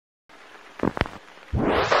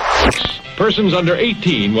Persons under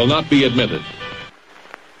 18 will not be admitted.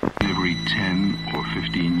 Every 10 or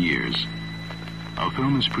 15 years, a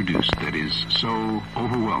film is produced that is so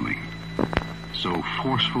overwhelming, so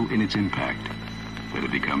forceful in its impact, that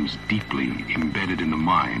it becomes deeply embedded in the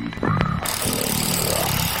mind.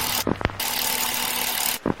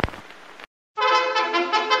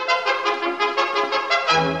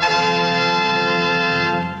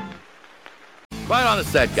 Right on the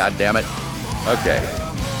set, goddammit. Okay.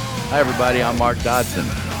 Hi, everybody. I'm Mark Dodson.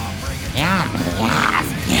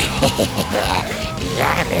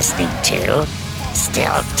 You're listening to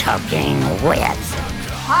Still Talking With.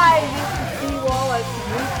 Hi, this is Dee Wallace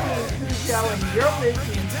from Lucy and True Show, and you're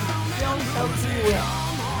listening to Still Talking With.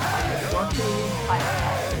 Working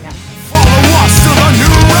podcast. Follow us to the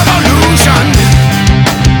new revolution.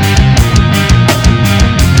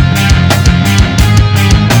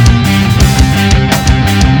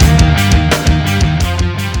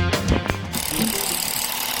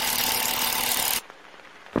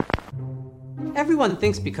 Everyone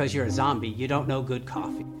thinks because you're a zombie, you don't know good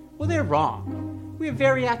coffee. Well, they're wrong. We have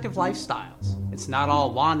very active lifestyles. It's not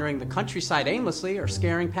all wandering the countryside aimlessly or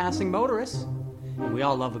scaring passing motorists. And we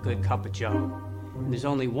all love a good cup of joe. And there's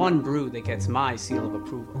only one brew that gets my seal of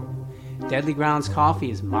approval. Deadly Grounds coffee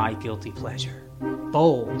is my guilty pleasure.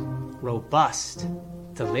 Bold, robust,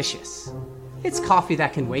 delicious. It's coffee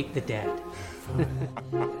that can wake the dead.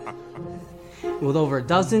 With over a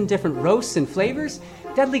dozen different roasts and flavors,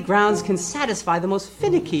 Deadly Grounds can satisfy the most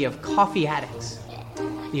finicky of coffee addicts.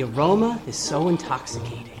 The aroma is so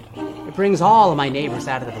intoxicating. It brings all of my neighbors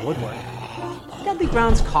out of the woodwork. Deadly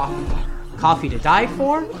Grounds coffee. Coffee to die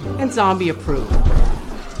for and zombie approved.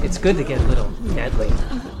 It's good to get a little deadly.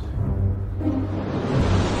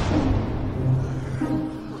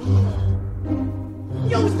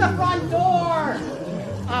 Use the front door!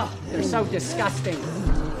 Oh, they're so disgusting.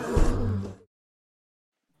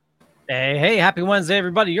 Hey, happy Wednesday,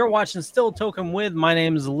 everybody. You're watching Still Talking With. My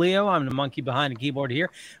name is Leo. I'm the monkey behind the keyboard here.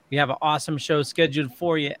 We have an awesome show scheduled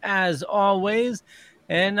for you, as always.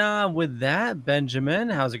 And with that, Benjamin,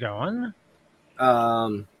 how's it going?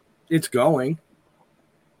 It's going.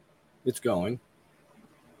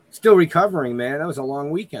 Still recovering, man. That was a long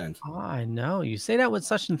weekend. Oh, I know. You say that with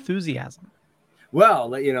such enthusiasm.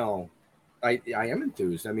 Well, you know, I am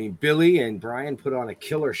enthused. I mean, Billy and Brian put on a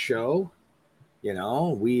killer show. You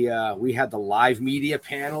know, we had the live media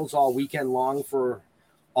panels all weekend long for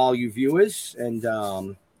all you viewers. And,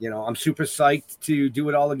 you know, I'm super psyched to do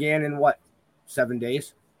it all again in 7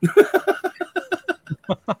 days?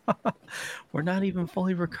 We're not even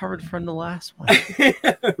fully recovered from the last one.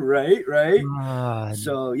 Right.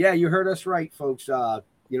 So, yeah, you heard us right, folks.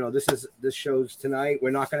 You know, this show's tonight. We're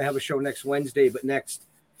not going to have a show next Wednesday, but next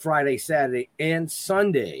Friday, Saturday, and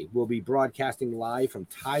Sunday, we'll be broadcasting live from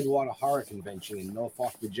Tidewater Horror Convention in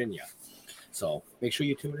Norfolk, Virginia. So make sure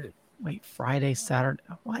you tune in. Wait, Friday, Saturday?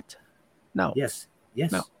 What? No. Yes.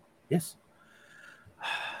 No. Yes.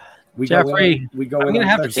 Jeffrey, I'm going to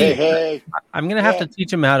have to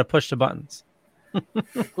teach him how to push the buttons.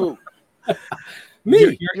 Who?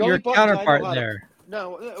 Me. Your counterpart there.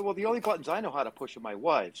 Well, the only buttons I know how to push are my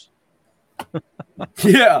wife's.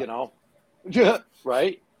 Yeah. You know? Yeah.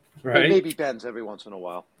 Right. Maybe Ben's every once in a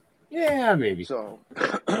while. Yeah, maybe. So,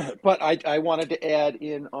 but I wanted to add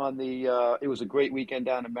in on the. It was a great weekend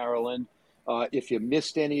down in Maryland. If you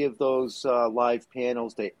missed any of those live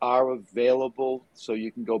panels, they are available, so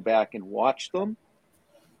you can go back and watch them.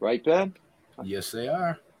 Right, Ben? Yes, they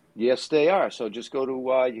are. Yes, they are. So just go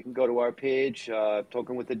to. You can go to our page,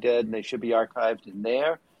 Talking with the Dead, and they should be archived in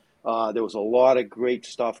there. There was a lot of great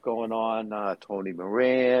stuff going on. Tony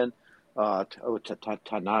Moran.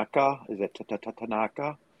 Tanaka, is it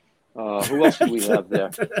Tanaka? Who else do we have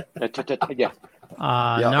there? Yeah,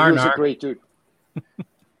 Narnar. He was a great dude.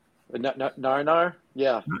 Narnar,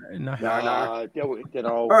 yeah, Narnar. You know,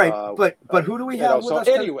 all right, but who do we have with us?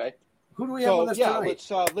 Anyway, who do we have with us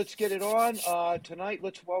tonight? Let's get it on tonight.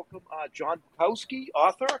 Let's welcome John Bukowski,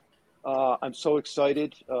 author. I'm so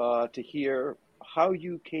excited to hear how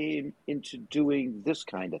you came into doing this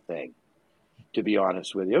kind of thing. To be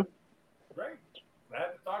honest with you. Great.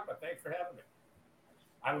 Glad to talk about. Thanks for having me.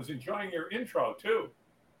 I was enjoying your intro too.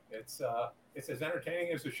 It's as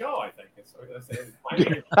entertaining as the show, I think. It's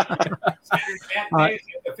Saturday matinees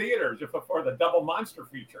at the theaters before the double monster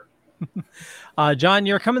feature. John,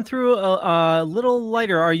 you're coming through a little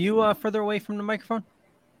lighter. Are you further away from the microphone?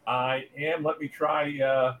 I am. Let me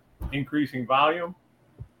try increasing volume.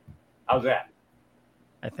 How's that?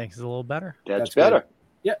 I think it's a little better. That's better.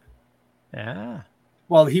 Good. Yeah.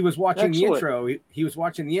 Well, he was watching the Excellent. intro. He was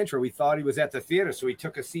watching the intro. He thought he was at the theater, so he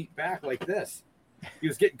took a seat back like this. He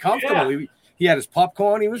was getting comfortable. Yeah. He had his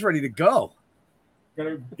popcorn. He was ready to go.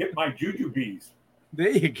 Gonna get my jujubes. There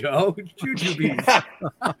you go. Jujubes.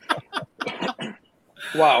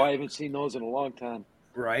 Wow, I haven't seen those in a long time.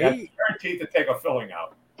 Right? That's guaranteed to take a filling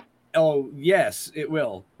out. Oh, yes, it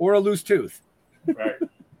will. Or a loose tooth. Right.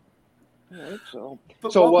 All right, so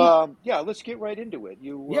But so welcome- yeah, let's get right into it.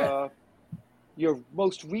 Yeah. Your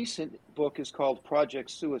most recent book is called Project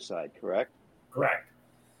Suicide, correct? Correct.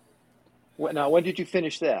 Now, when did you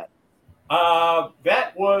finish that?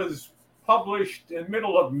 That was published in the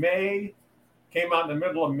middle of May. Came out in the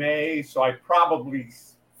middle of May, so I probably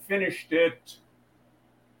finished it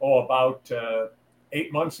about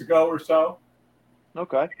 8 months ago or so,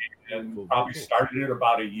 Okay. and probably started it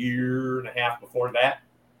about a year and a half before that.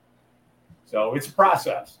 So it's a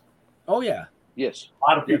process. Oh, yeah. Yes. A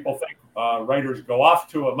lot of people think writers go off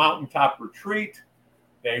to a mountaintop retreat,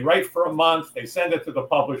 they write for a month, they send it to the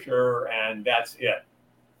publisher, and that's it.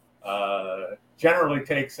 Generally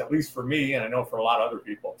takes, at least for me, and I know for a lot of other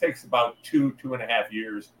people, it takes about 2.5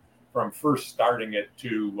 years from first starting it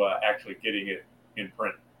to actually getting it in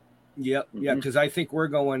print. Yep. Yeah, because I think we're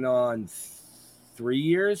going on 3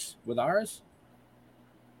 years with ours.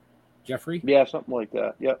 Jeffrey? Yeah, something like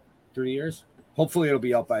that. Yep. 3 years. Hopefully it'll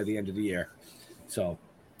be out by the end of the year. So,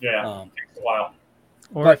 Yeah, it takes a while.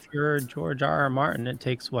 Or But- if you're George R. R. Martin, it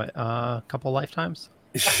takes what, a couple lifetimes?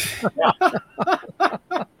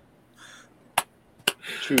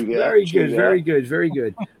 True that. Very true good, that. very good, very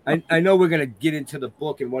good. I know we're going to get into the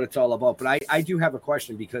book and what it's all about, but I do have a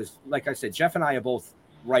question because, like I said, Jeff and I are both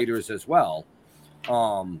writers as well.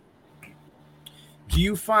 Do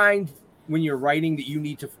you find when you're writing that you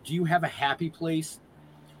need to, do you have a happy place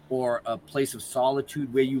or a place of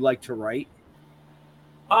solitude where you like to write?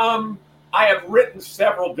 I have written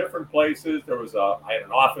several different places. I had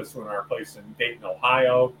an office in our place in Dayton,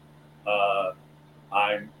 Ohio.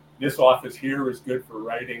 This office here is good for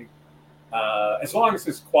writing. As long as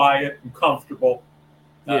it's quiet and comfortable,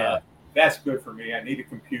 that's good for me. I need a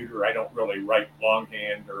computer. I don't really write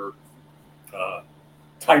longhand or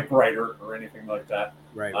typewriter or anything like that.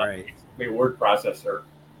 Right. Basically a word processor.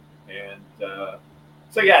 And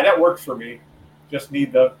so, yeah, that works for me. Just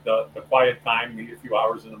need the quiet time, need a few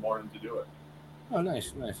hours in the morning to do it. Oh,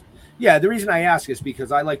 nice. Yeah, the reason I ask is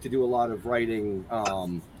because I like to do a lot of writing.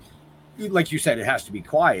 Like you said, it has to be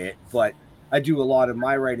quiet, but I do a lot of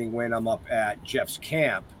my writing when I'm up at Jeff's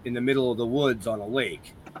camp in the middle of the woods on a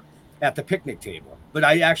lake at the picnic table. But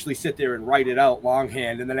I actually sit there and write it out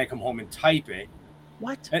longhand, and then I come home and type it.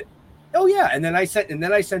 What? Oh yeah, and then I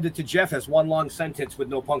send it to Jeff as one long sentence with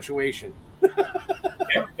no punctuation.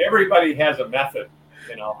 Everybody has a method.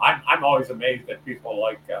 I'm always amazed that people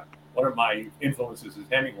like one of my influences is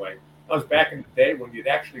Hemingway. That was back in the day when you'd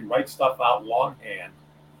actually write stuff out longhand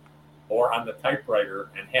or on the typewriter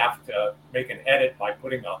and have to make an edit by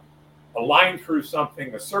putting a line through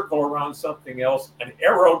something, a circle around something else, an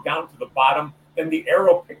arrow down to the bottom, then the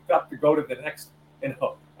arrow picked up to go to the next.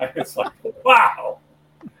 It's like, wow.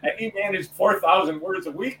 And he managed 4,000 words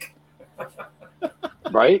a week.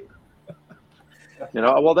 Right?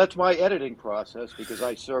 Well, that's my editing process because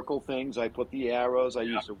I circle things, I put the arrows, I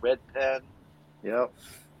use a red pen. Yep.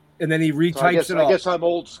 And then he retypes so it all. I guess I'm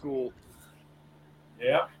old school.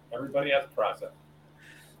 Yeah, everybody has a process.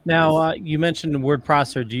 Now, you mentioned word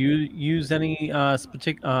processor. Do you use any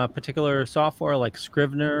particular software like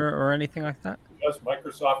Scrivener or anything like that? Just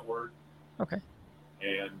Microsoft Word. Okay.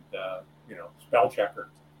 And, spell checker.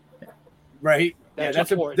 Right.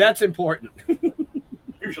 That's important. That's important.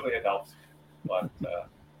 Usually it helps. But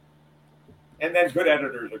and then good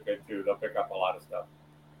editors are good too. They'll pick up a lot of stuff.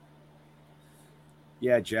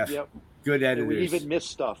 Yeah, Jeff. Yep. Good And editors. we even miss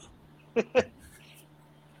stuff.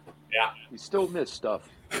 Yeah. We still miss stuff.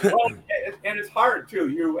 Well, and it's hard too.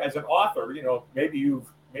 You as an author, maybe you've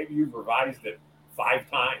revised it 5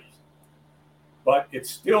 times, but it's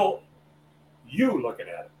still you looking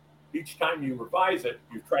at it. Each time you revise it,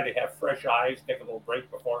 you try to have fresh eyes, take a little break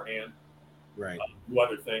beforehand, Right. Do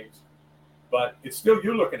other things, but it's still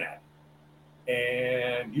you looking at it,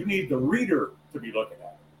 and you need the reader to be looking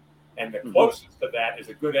at it. And the closest to that is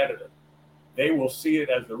a good editor. They will see it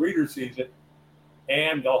as the reader sees it,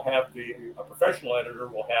 and they'll have a professional editor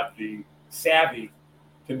will have the savvy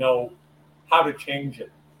to know how to change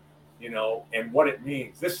it, and what it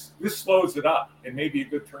means. This slows it up. It may be a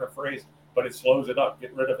good turn of phrase, but it slows it up.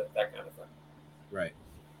 Get rid of it, that kind of thing. Right.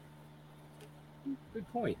 Good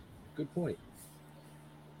point.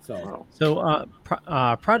 So,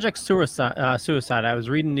 Project Suicide. I was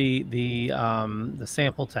reading the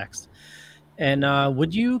sample text. And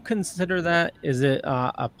would you consider that, is it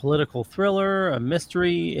a political thriller, a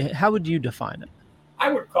mystery? How would you define it?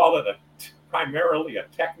 I would call it primarily a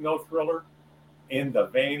techno thriller in the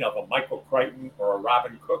vein of a Michael Crichton or a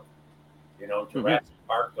Robin Cook, Jurassic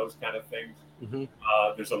Park, those kind of things.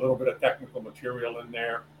 There's a little bit of technical material in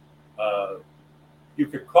there. You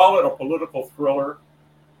could call it a political thriller,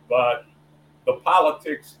 but the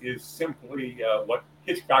politics is simply what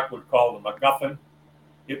Hitchcock would call the MacGuffin.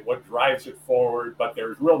 What drives it forward, but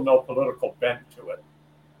there's no political bent to it.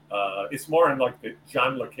 It's more in like the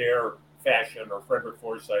John Le Carre fashion or Frederick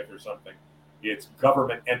Forsyth or something. It's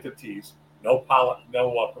government entities, no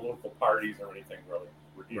political parties or anything really.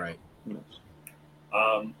 Right.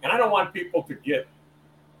 And I don't want people to get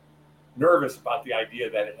nervous about the idea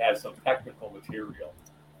that it has some technical material,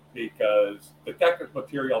 because the technical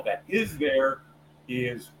material that is there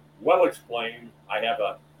is well explained. I have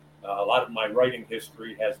a lot of my writing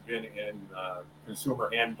history has been in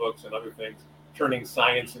consumer handbooks and other things, turning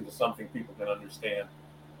science into something people can understand.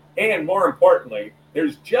 And more importantly,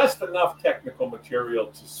 there's just enough technical material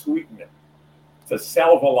to sweeten it, to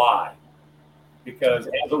salve a lie. Because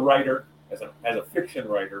as a writer, as a fiction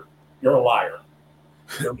writer, you're a liar.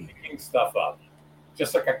 You're making stuff up.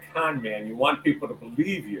 Just like a con man, you want people to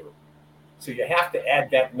believe you. So you have to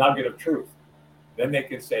add that nugget of truth. Then they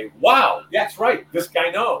can say, wow, that's right, this guy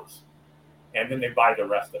knows. And then they buy the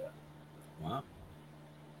rest of it. Wow.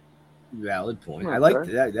 Valid point. I like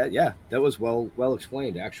that. Yeah, that was well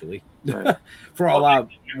explained, actually. Right. For all I'm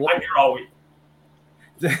here all week.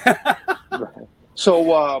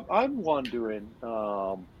 So I'm wondering,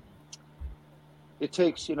 it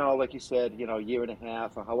takes, like you said, year and a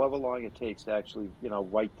half or however long it takes to actually,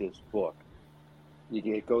 write this book.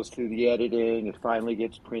 It goes through the editing, it finally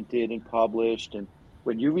gets printed and published. And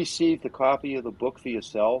when you receive the copy of the book for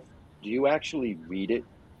yourself, do you actually read it?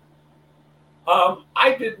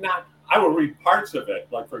 I did not. I will read parts of it.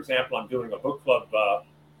 Like, for example, I'm doing a book club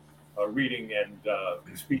reading and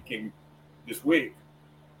speaking this week.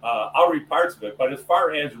 I'll read parts of it, but as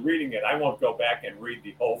far as reading it, I won't go back and read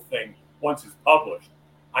the whole thing once it's published.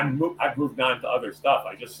 I've moved on to other stuff.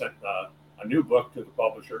 I just sent a new book to the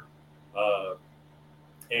publisher,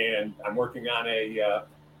 and I'm working on a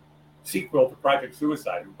sequel to Project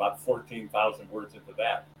Suicide. I'm about 14,000 words into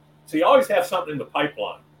that. So you always have something in the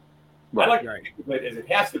pipeline. I like to think of it as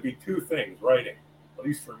it has to be two things, writing, at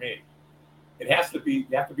least for me. You have to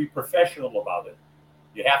be professional about it.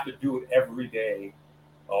 You have to do it every day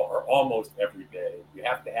or almost every day. You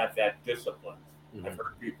have to have that discipline. I've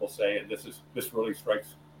heard people say, and this really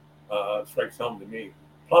strikes home to me.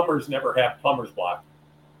 Plumbers never have plumber's block.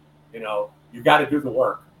 You got to do the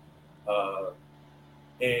work. So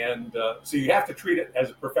you have to treat it as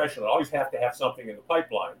a professional. You always have to have something in the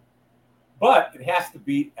pipeline. But it has to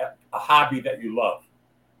be a hobby that you love.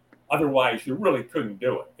 Otherwise, you really couldn't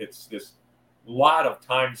do it. It's this lot of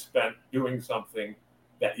time spent doing something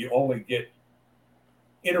that you only get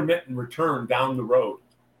intermittent return down the road.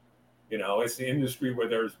 It's the industry where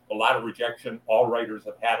there's a lot of rejection. All writers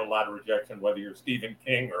have had a lot of rejection, whether you're Stephen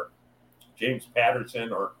King or James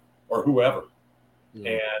Patterson or whoever.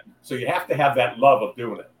 And so you have to have that love of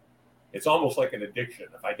doing it. It's almost like an addiction.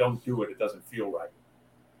 If I don't do it, it doesn't feel right.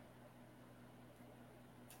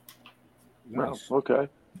 Nice. Oh, okay.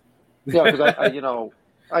 Yeah, because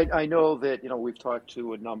I know that we've talked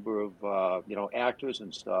to a number of actors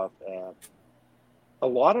and stuff, and a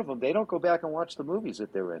lot of them, they don't go back and watch the movies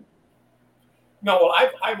that they're in. No,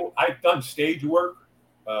 well, I've done stage work,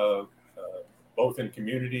 both in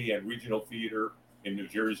community and regional theater in New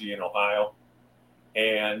Jersey and Ohio,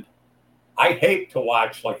 and I hate to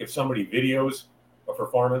watch, like, if somebody videos a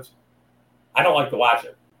performance, I don't like to watch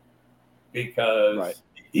it, because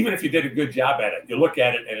even if you did a good job at it, you look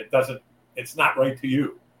at it and it's not right to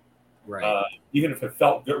you. Right. Even if it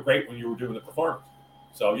felt great when you were doing the performance.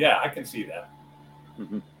 So yeah, I can see that.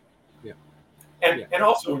 Mm-hmm. Yeah. And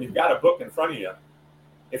also, when you've got a book in front of you,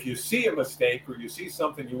 if you see a mistake or you see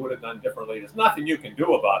something you would have done differently, there's nothing you can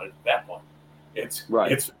do about it at that point. It's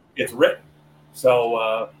written.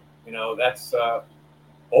 So that's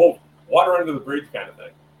old water under the bridge kind of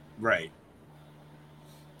thing. Right.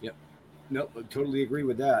 Yep. Nope. I totally agree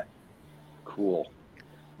with that. Cool.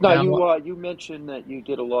 Now, you mentioned that you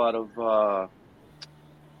did a lot of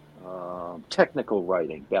technical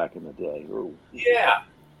writing back in the day. Yeah.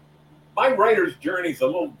 My writer's journey is a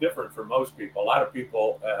little different for most people. A lot of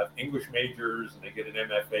people have English majors and they get an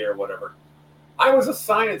MFA or whatever. I was a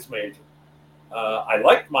science major. I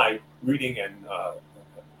liked my reading and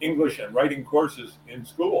English and writing courses in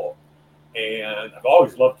school, and I've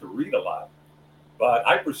always loved to read a lot. But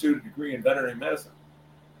I pursued a degree in veterinary medicine,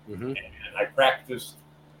 Mm-hmm. And I practiced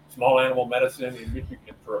small animal medicine in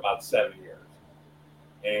Michigan for about 7 years,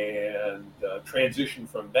 and transitioned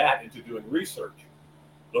from that into doing research,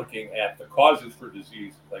 looking at the causes for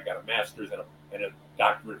disease. I got a master's and a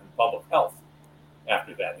doctorate in public health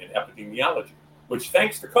after that, in epidemiology, which,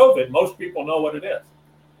 thanks to COVID, most people know what it is.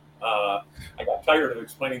 I got tired of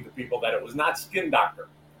explaining to people that it was not skin doctor.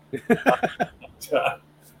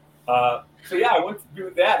 So yeah, I went to do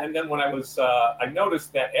that, and then when I was, I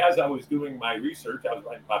noticed that as I was doing my research, I was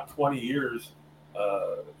about 20 years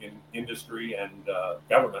in industry and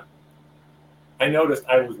government. I noticed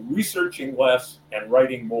I was researching less and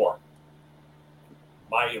writing more.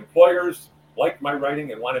 My employers liked my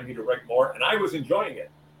writing and wanted me to write more, and I was enjoying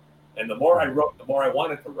it. And the more I wrote, the more I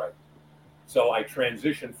wanted to write. So I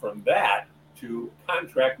transitioned from that to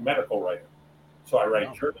contract medical writing. So I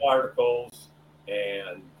write journal articles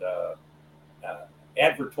and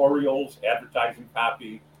advertorials, advertising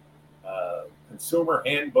copy, consumer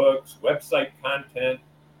handbooks, website content,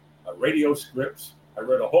 radio scripts. I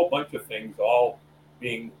wrote a whole bunch of things, all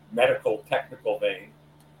being medical, technical vein.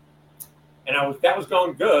 And that was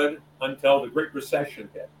going good until the Great Recession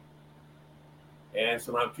hit. And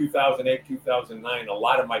so around 2008, 2009, a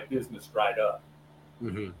lot of my business dried up.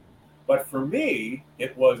 Mm-hmm. But for me,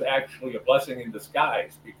 it was actually a blessing in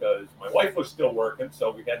disguise because my wife was still working,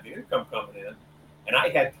 so we had the income coming in, and I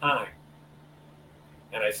had time.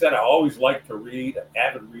 And I said I always like to read, an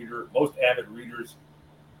avid reader. Most avid readers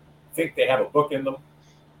think they have a book in them.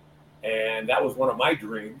 And that was one of my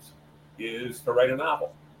dreams, is to write a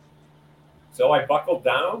novel. So I buckled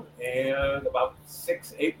down, and about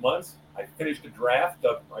 6-8 months, I finished a draft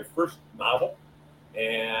of my first novel,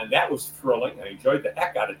 and that was thrilling. I enjoyed the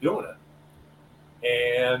heck out of doing it.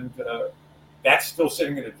 And that's still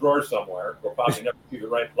sitting in a drawer somewhere. We'll probably never see the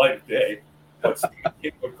right light of day. What Steve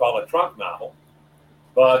King would call a trunk novel.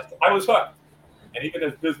 But I was hooked. And even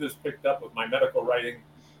as business picked up with my medical writing,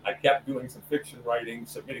 I kept doing some fiction writing,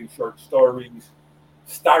 submitting short stories,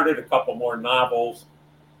 started a couple more novels.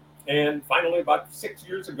 And finally, about 6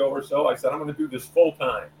 years ago or so, I said, I'm going to do this full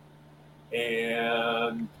time.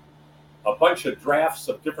 And a bunch of drafts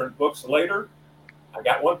of different books later, I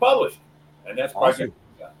got one published. And that's Project.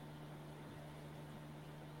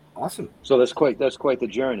 Awesome. So that's quite the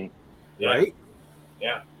journey. Yeah. Right?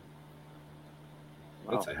 Yeah.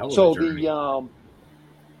 That's a hell of So a journey. the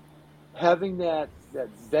having that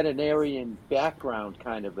veterinarian background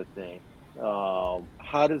kind of a thing,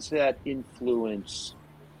 how does that influence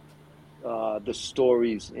the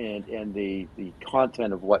stories and the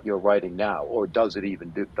content of what you're writing now, or does it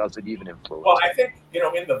even influence? Well, I think,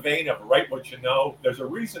 in the vein of write what you know, there's a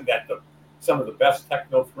reason that some of the best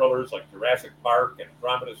techno thrillers like Jurassic Park and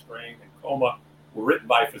Andromeda Strain and Coma were written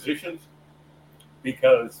by physicians,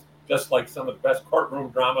 because just like some of the best courtroom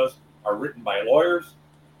dramas are written by lawyers,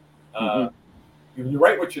 when you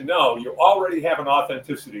write what you know, you already have an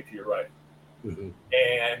authenticity to your writing. Mm-hmm.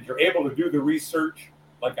 And you're able to do the research.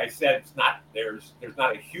 Like I said, there's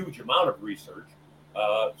not a huge amount of research.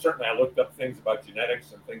 Certainly, I looked up things about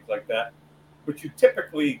genetics and things like that. But you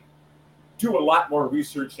typically do a lot more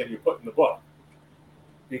research than you put in the book.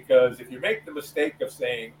 Because if you make the mistake of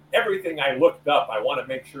saying, everything I looked up, I want to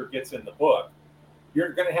make sure it gets in the book,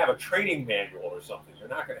 you're going to have a training manual or something. You're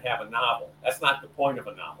not going to have a novel. That's not the point of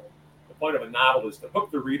a novel. The point of a novel is to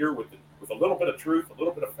hook the reader with a little bit of truth, a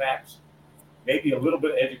little bit of facts, maybe a little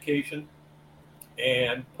bit of education,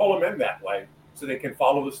 and pull them in that way so they can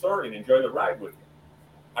follow the story and enjoy the ride with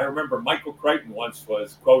you. I remember Michael Crichton once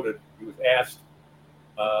was quoted, he was asked,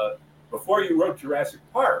 before you wrote Jurassic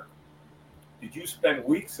Park, did you spend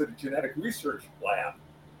weeks at a genetic research lab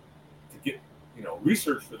to get,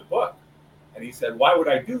 research for the book? And he said, why would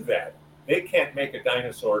I do that? They can't make a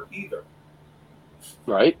dinosaur either.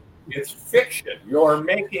 Right. It's fiction. You're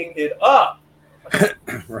making it up.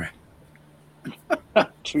 Right.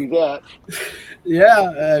 True that.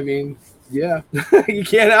 Yeah, I mean, yeah. You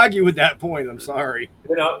can't argue with that point. I'm sorry.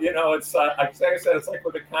 It's like I said, it's like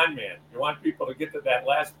with a con man. You want people to get to that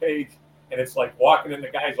last page, and it's like walking in the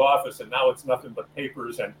guy's office, and now it's nothing but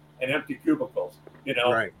papers and empty cubicles.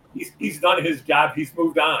 Right. He's done his job. He's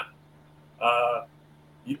moved on.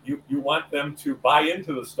 You want them to buy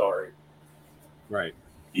into the story, right?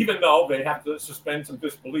 Even though they have to suspend some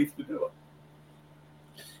disbelief to do it.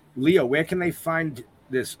 Leo, where can they find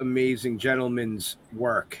this amazing gentleman's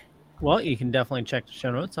work? Well, you can definitely check the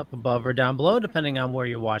show notes up above or down below, depending on where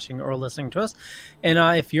you're watching or listening to us. And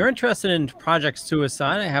if you're interested in Project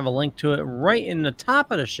Suicide, I have a link to it right in the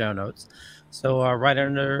top of the show notes. So right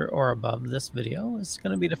under or above this video is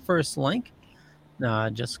going to be the first link.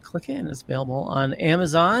 just click in. It's available on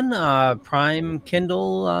Amazon, Prime,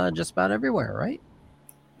 Kindle, just about everywhere, right?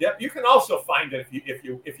 Yep. You can also find it if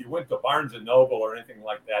you went to Barnes and Noble or anything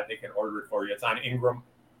like that. They can order it for you. It's on Ingram,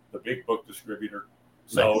 the big book distributor.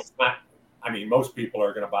 So Nice. it's not. I mean, most people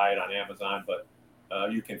are going to buy it on Amazon, but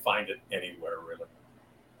you can find it anywhere really.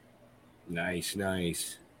 Nice,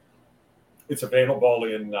 nice. It's available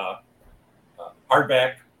in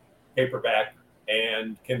hardback, paperback,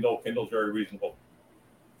 and Kindle. Kindle's very reasonable.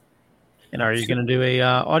 And are you going to do a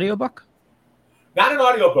audiobook? Not an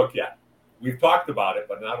audiobook yet. We've talked about it,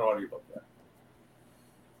 but not an audiobook yet.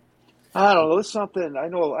 I don't know. It's something I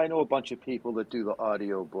know a bunch of people that do the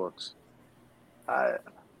audiobooks.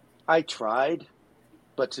 I tried,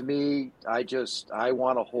 but to me, I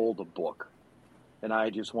want to hold a book, and I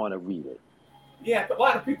just want to read it. Yeah, but a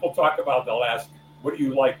lot of people talk about what do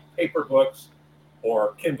you like, paper books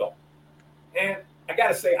or Kindle? And I got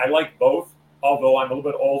to say, I like both. Although I'm a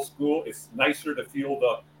little bit old school, it's nicer to feel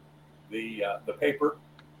the paper.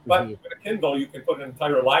 But with a Kindle, you can put an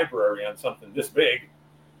entire library on something this big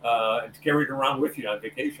and carry it around with you on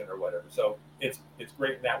vacation or whatever. So it's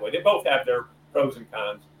great in that way. They both have their pros and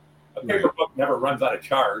cons. A paper book never runs out of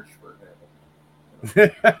charge, for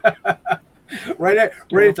example. right at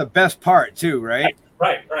the best part too, right?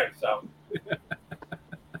 Right. So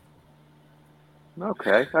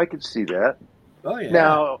okay, I can see that. Oh yeah.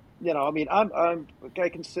 Now, I mean, I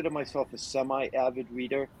consider myself a semi-avid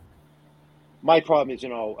reader. My problem is,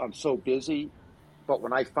 I'm so busy, but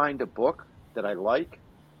when I find a book that I like,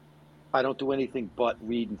 I don't do anything but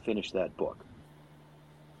read and finish that book.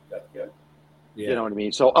 That's good. Yeah. You know what I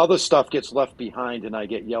mean? So other stuff gets left behind, and I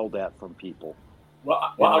get yelled at from people.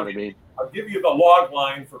 Well, you know what I mean? I'll give you the log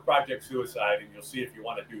line for Project Suicide, and you'll see if you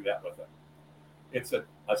want to do that with it. It's a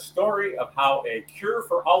story of how a cure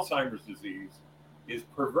for Alzheimer's disease is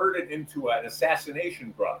perverted into an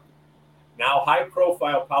assassination drug. Now,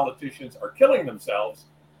 high-profile politicians are killing themselves,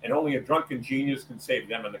 and only a drunken genius can save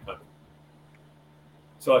them in the country.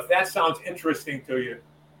 So if that sounds interesting to you,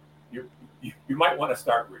 you might want to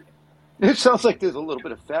start reading. It sounds like there's a little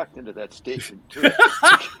bit of fact into that statement, too.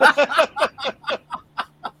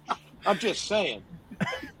 I'm just saying.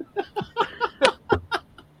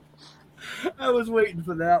 I was waiting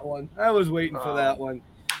for that one.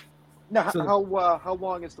 Now, how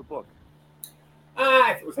long is the book?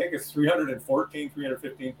 I think it's 314,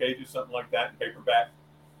 315 pages, something like that in paperback.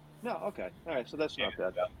 No, okay. All right, so that's not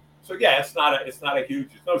bad. So yeah, it's not a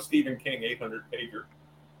huge. It's no Stephen King 800-pager,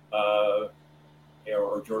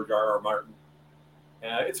 or George R.R. Martin.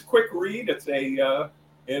 It's a quick read. It's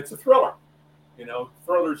a thriller.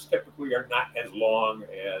 Thrillers typically are not as long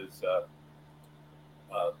as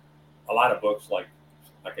a lot of books like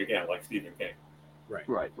Stephen King.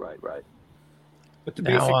 Right. But the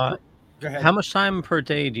now, basic. Go ahead. How much time per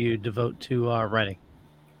day do you devote to writing?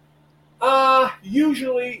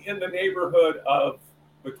 Usually in the neighborhood of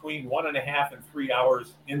between 1.5 and 3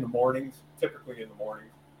 hours in the mornings, typically in the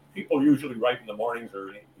mornings. People usually write in the mornings or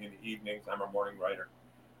in the evenings. I'm a morning writer.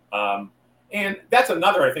 And that's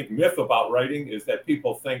another, I think, myth about writing is that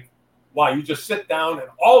people think, wow, you just sit down and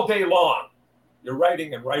all day long you're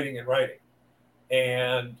writing and writing and writing.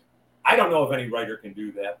 And I don't know if any writer can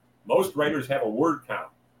do that. Most writers have a word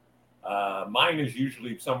count. Mine is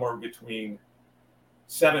usually somewhere between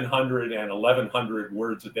 700 and 1,100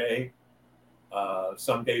 words a day.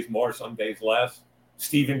 Some days more, some days less.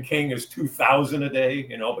 Stephen King is 2,000 a day,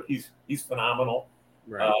 but he's phenomenal.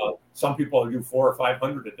 Right. Some people do 400 or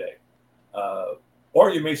 500 a day. Or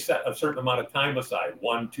you may set a certain amount of time aside,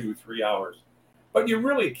 1, 2, 3 hours. But you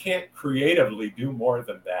really can't creatively do more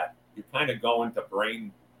than that. You kind of go into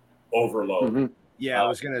brain overload. Mm-hmm. Yeah, I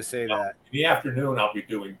was going to say that. In the afternoon, I'll be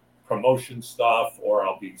doing promotion stuff, or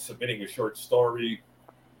I'll be submitting a short story,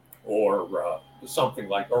 or something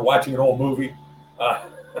or watching an old movie.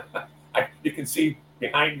 You can see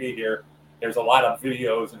behind me here, there's a lot of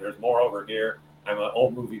videos, and there's more over here. I'm an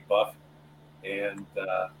old movie buff. And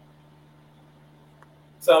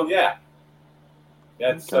so, yeah,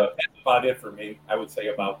 that's about it for me. I would say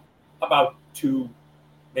about 2,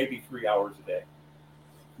 maybe 3 hours a day.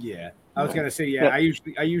 Yeah, I was gonna say I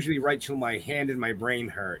usually write till my hand and my brain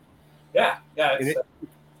hurt. Yeah.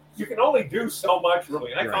 You can only do so much,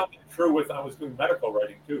 really, and I found that true when I was doing medical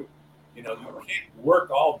writing too. You can't work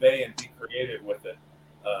all day and be creative with it.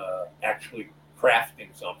 Actually crafting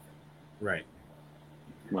something. Right.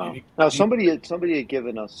 Wow. Now, somebody had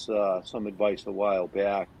given us some advice a while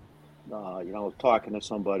back. Talking to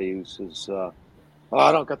somebody who says,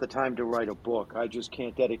 I don't got the time to write a book. I just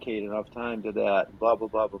can't dedicate enough time to that. Blah, blah,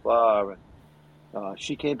 blah, blah, blah.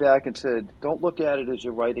 She came back and said, "Don't look at it as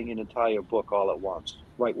you're writing an entire book all at once.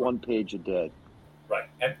 Write one page a day." Right,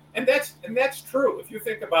 and that's true. If you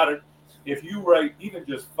think about it, if you write even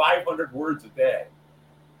just 500 words a day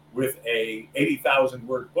with a 80,000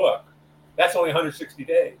 word book, that's only 160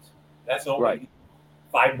 days. That's only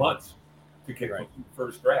 5 months to get the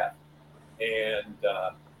first draft. And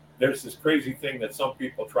there's this crazy thing that some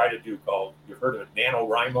people try to do called, you've heard of it,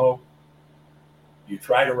 NaNoWriMo. You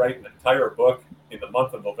try to write an entire book in the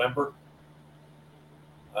month of November.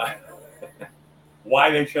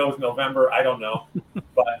 Why they chose November, I don't know.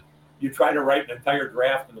 But you try to write an entire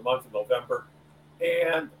draft in the month of November.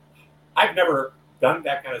 And I've never done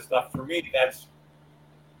that kind of stuff. For me,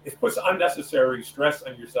 it puts unnecessary stress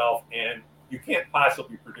on yourself, and you can't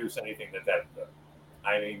possibly produce anything that's good.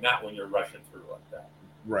 I mean, not when you're rushing through like that.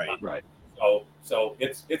 Right. So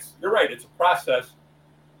it's you're right. It's a process,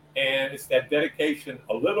 and it's that dedication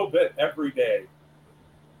a little bit every day.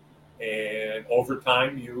 And over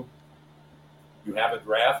time, you have a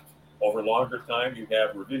draft. Over longer time, you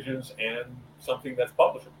have revisions and something that's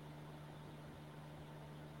publishable.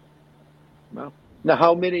 Well, now,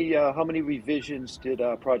 how many revisions did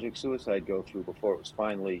Project Suicide go through before it was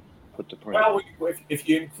finally put to print? Well, if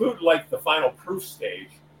you include like the final proof stage,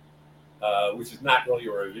 which is not really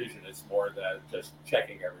a revision, it's more than just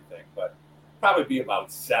checking everything, but probably be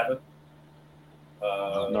about 7.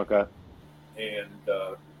 Okay. And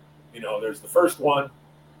there's the first one,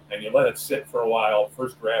 and you let it sit for a while.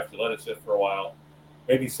 First draft, you let it sit for a while.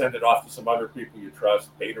 Maybe send it off to some other people you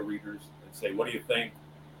trust, beta readers, and say, "What do you think?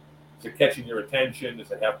 Is it catching your attention?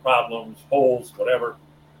 Does it have problems, holes, whatever?"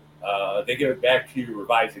 They give it back to you,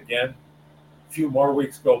 revise again. A few more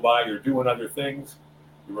weeks go by, you're doing other things,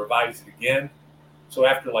 you revise it again. So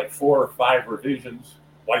after like 4 or 5 revisions,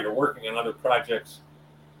 while you're working on other projects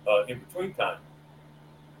in between time,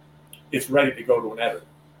 it's ready to go to an editor.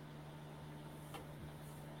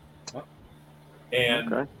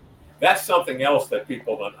 And that's something else that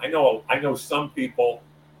people don't. I know some people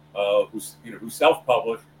who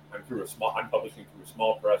self-publish. I'm publishing through a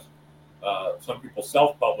small press. Some people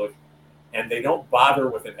self-publish, and they don't bother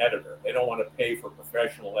with an editor. They don't want to pay for a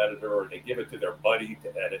professional editor, or they give it to their buddy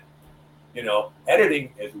to edit.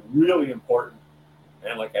 Editing is really important,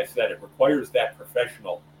 and like I said, it requires that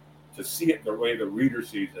professional to see it the way the reader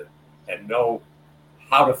sees it and know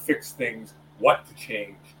how to fix things, what to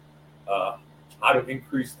change, how to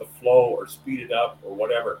increase the flow or speed it up or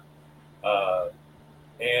whatever.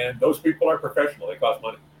 And those people are professional. They cost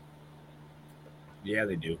money. Yeah,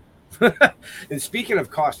 they do. And speaking of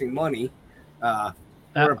costing money,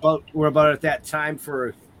 we're about at that time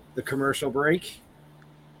for the commercial break.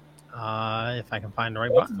 If I can find the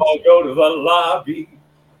right Let's button. all go to the lobby.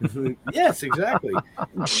 Yes, exactly.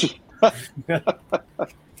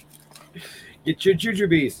 Get your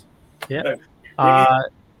jujubes. Yeah.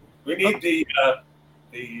 We need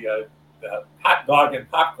the hot dog and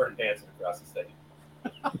popcorn dancing across the stage.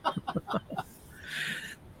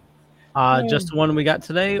 Just the one we got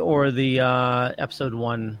today, or the episode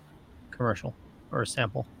 1 commercial or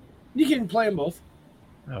sample? You can play them both.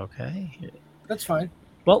 Okay. That's fine.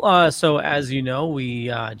 Well, so as you know,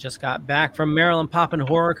 we just got back from Maryland Poppin'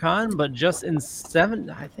 HorrorCon, but just in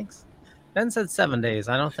 7, I think Ben said 7 days.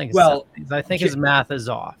 I don't think it's 7 days. I think his math is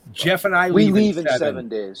off. Jeff and I leave in 7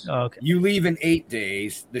 days. Okay. You leave in 8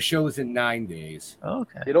 days. The show's in 9 days.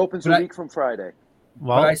 Okay. It opens a week from Friday.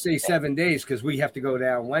 Well, but I say 7 days because we have to go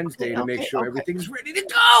down Wednesday to make sure everything's ready to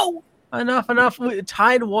go. Enough.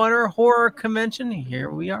 Tidewater Horror Convention. Here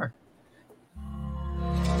we are.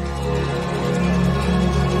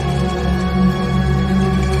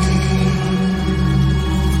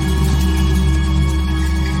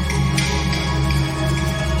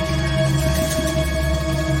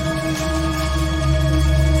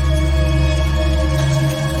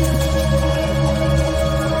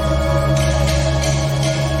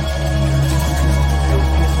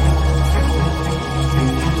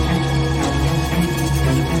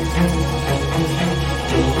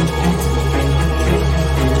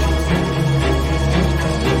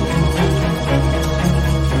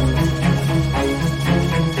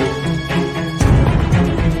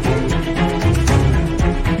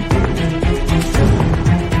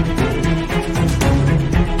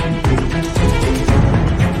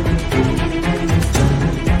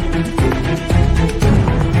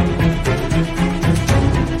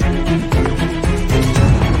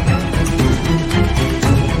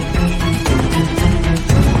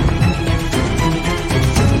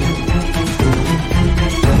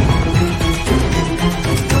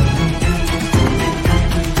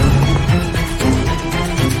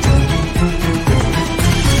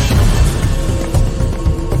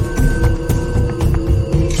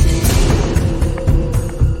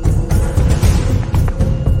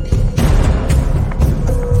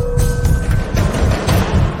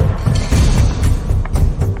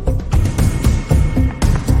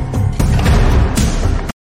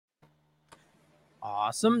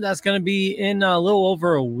 Awesome. That's going to be in a little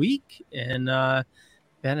over a week. And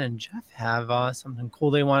Ben and Jeff have something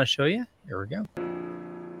cool they want to show you. Here we go.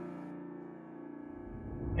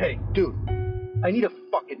 Hey, dude, I need a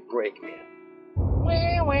fucking break, man.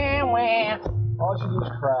 Wah, wah, wah. All you do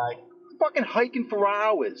is cry. I'm fucking hiking for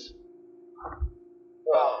hours.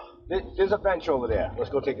 There's a bench over there. Let's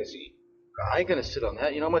go take a seat. I ain't gonna sit on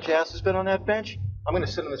that. You know how much ass has been on that bench? I'm gonna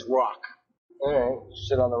sit on this rock. All right,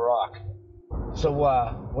 sit on the rock. So,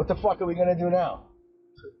 what the fuck are we gonna do now?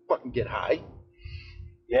 Fucking get high.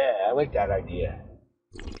 Yeah, I like that idea.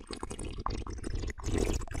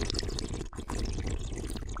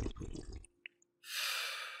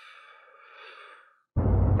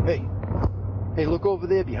 Hey, look over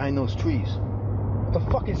there behind those trees. What the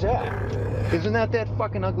fuck is that? Isn't that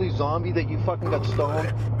fucking ugly zombie that you fucking got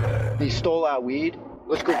stoned? He stole our weed?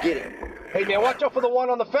 Let's go get him. Hey, man, watch out for the one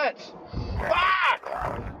on the fence.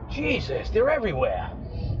 Fuck! Jesus, they're everywhere.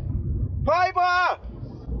 Piper!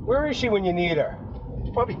 Where is she when you need her?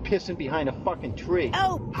 She's probably pissing behind a fucking tree.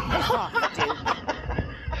 Oh, piss off, dude.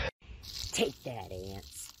 Take that,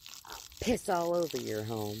 ants. I'll piss all over your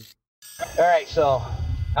home. All right, so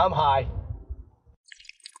I'm high.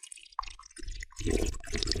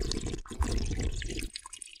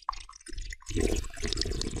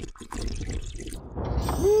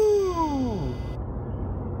 Woo!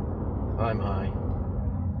 I'm high.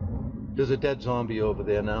 There's a dead zombie over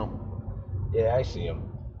there now. Yeah, I see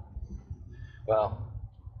him. Well,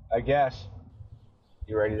 I guess.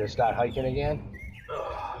 You ready to start hiking again?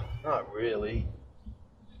 Not really.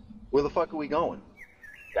 Where the fuck are we going?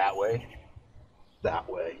 That way. That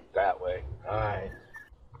way. That way. All right.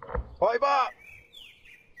 Piper!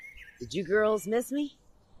 Did you girls miss me?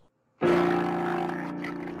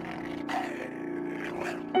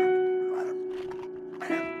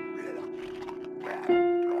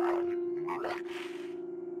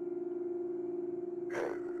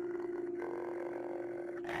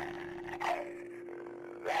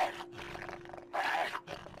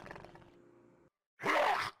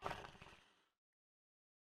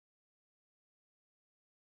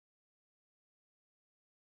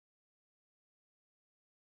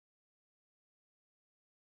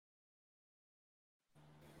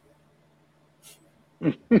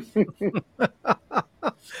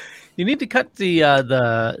 You need to cut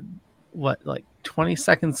the what, like 20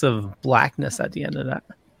 seconds of blackness at the end of that.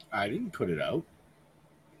 I didn't put it out.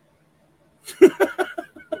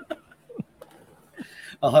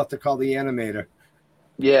 I'll have to call the animator.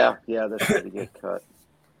 Yeah, that's going to get cut.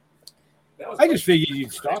 I just figured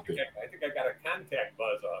you'd stop it. I think I got a contact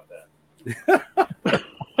buzz off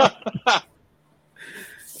that.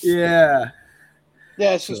 Yeah.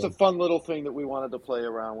 Yeah, it's just a fun little thing that we wanted to play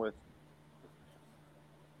around with.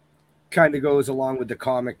 Kind of goes along with the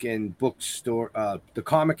comic and book story, the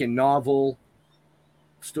comic and novel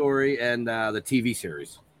story, and the TV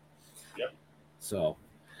series. Yep. So,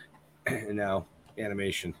 and now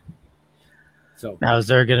animation. So now, is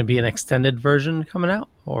there going to be an extended version coming out,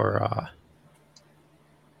 or?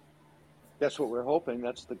 That's what we're hoping.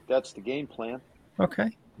 That's the game plan.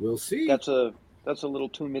 Okay, we'll see. That's a little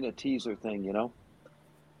 2-minute teaser thing, you know.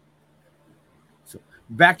 So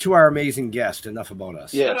back to our amazing guest. Enough about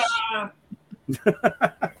us. Yes.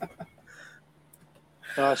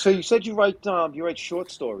 So you said you write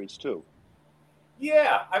short stories too.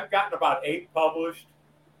 Yeah, I've gotten about 8 published.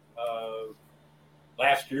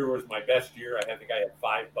 Last year was my best year. I think I had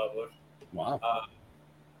 5 published. Wow.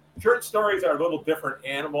 Short stories are a little different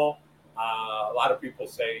animal. A lot of people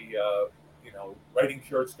say, writing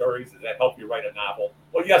short stories, does that help you write a novel?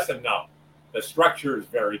 Well, yes and no. The structure is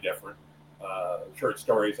very different. Short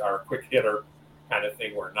stories are a quick hitter kind of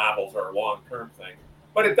thing, where novels are a long-term thing.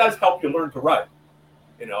 But it does help you learn to write.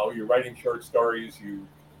 You know, you're writing short stories,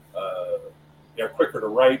 they're quicker to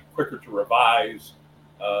write, quicker to revise.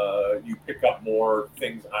 You pick up more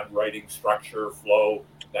things on writing structure, flow,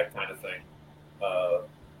 that kind of thing.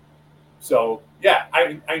 So, yeah,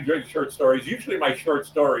 I enjoy short stories. Usually my short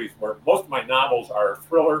stories, where most of my novels are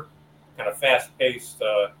thriller, kind of fast-paced,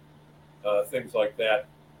 things like that.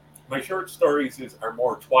 My short stories are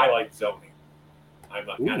more Twilight Zone-y. I'm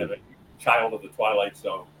a kind of a child of the Twilight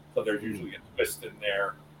Zone, so there's usually a twist in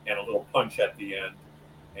there and a little punch at the end,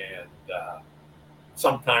 and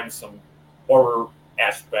sometimes some horror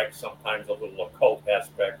aspect, sometimes a little occult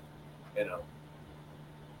aspect, you know.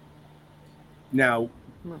 Now,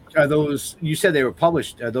 are those, you said they were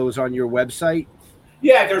published, are those on your website?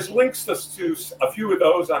 Yeah, there's links to a few of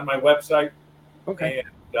those on my website. Okay.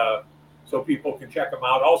 And so people can check them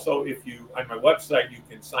out. Also, on my website, you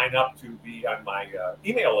can sign up to be on my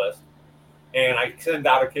email list. and I send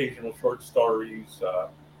out occasional short stories.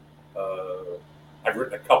 I've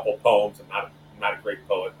written a couple poems. I'm not a great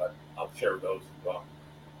poet, but I'll share those as well.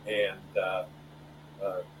 And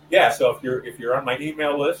yeah, so if you're on my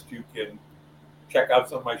email list, you can check out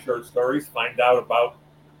some of my short stories, find out about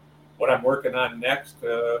what I'm working on next,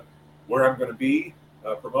 where I'm going to be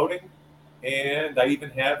promoting, and I even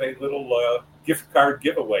have a little gift card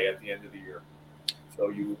giveaway at the end of the year. So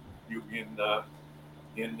you can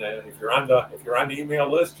if you're on the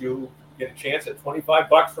email list, you get a chance at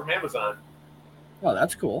 $25 from Amazon. Oh,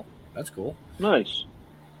 that's cool. That's cool. Nice.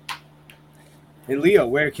 Hey, Leo,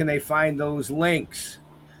 where can they find those links?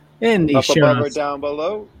 In the Up show above or notes. down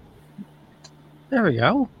below. There we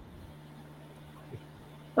go.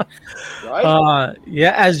 Right?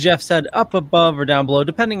 Yeah, as Jeff said, up above or down below,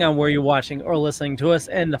 depending on where you're watching or listening to us.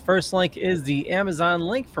 And the first link is the Amazon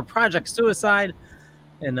link for Project Suicide,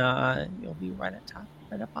 and you'll be right at top,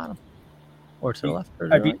 right at bottom, or to the left. Or to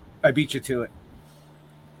the right. I beat you to it.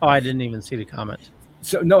 Oh, I didn't even see the comment.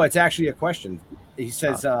 So no, it's actually a question. He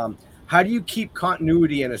says, how do you keep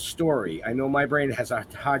continuity in a story? I know my brain has a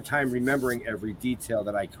hard time remembering every detail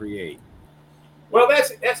that I create. Well,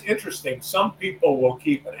 that's interesting. Some people will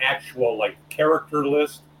keep an actual character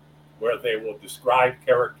list where they will describe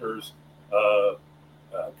characters,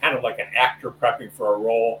 kind of like an actor prepping for a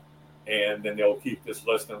role, and then they'll keep this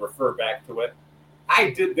list and refer back to it. I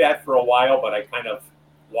did that for a while, but I kind of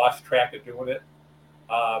lost track of doing it.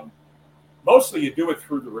 Mostly you do it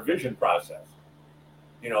through the revision process.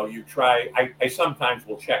 You know, you try, I sometimes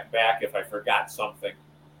will check back if I forgot something,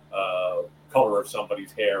 color of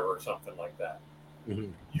somebody's hair or something like that.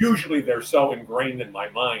 Mm-hmm. Usually they're so ingrained in my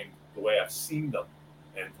mind, the way I've seen them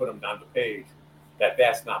and put them down the page, that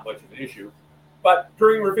that's not much of an issue. But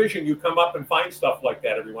during revision, you come up and find stuff like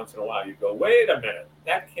that every once in a while. You go, wait a minute,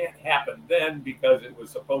 that can't happen then because it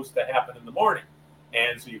was supposed to happen in the morning.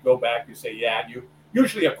 And so you go back, you say, yeah, you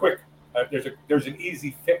usually a quick, there's an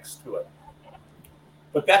easy fix to it.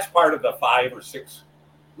 But that's part of the 5 or 6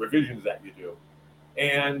 revisions that you do.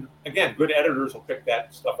 And again, good editors will pick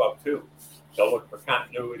that stuff up too. They'll look for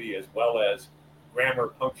continuity as well as grammar,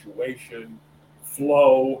 punctuation,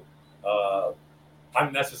 flow,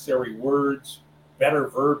 unnecessary words, better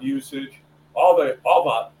verb usage, all the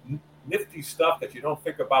nifty stuff that you don't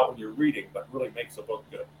think about when you're reading, but really makes a book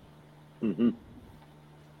good. Mm-hmm.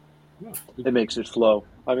 It makes it flow.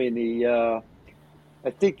 I mean, I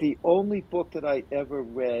think the only book that I ever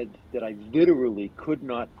read that I literally could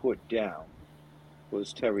not put down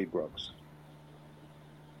was Terry Brooks.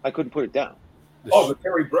 I couldn't put it down. Oh, the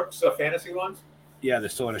Terry Brooks fantasy ones? Yeah, the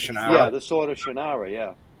Sword of Shannara. Yeah, the Sword of Shannara,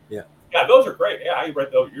 yeah. Yeah. Yeah, those are great. Yeah, I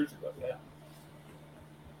read those years ago. Yeah.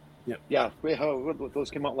 Yeah, those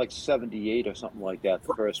came out like 78 or something like that,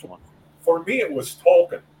 the first one. For me, it was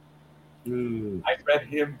Tolkien. Mm. I read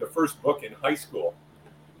him the first book in high school,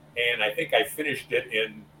 and I think I finished it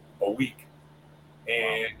in a week.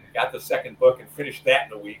 And got the second book and finished that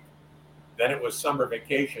in a week. Then it was summer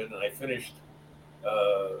vacation, and I finished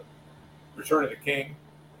Return of the King.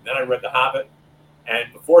 And then I read The Hobbit,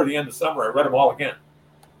 and before the end of summer, I read them all again.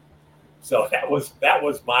 So that was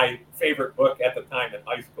my favorite book at the time in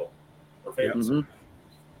high school. Or favorite. Mm-hmm.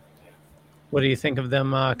 What do you think of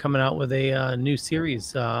them coming out with a new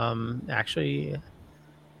series? Actually,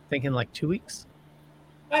 thinking like 2 weeks.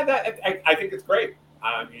 I think it's great.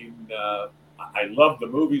 I mean, I loved the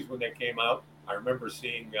movies when they came out. I remember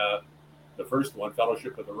seeing the first one,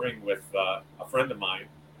 Fellowship of the Ring, with a friend of mine.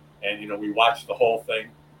 And, we watched the whole thing.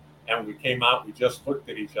 And when we came out, we just looked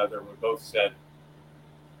at each other and we both said,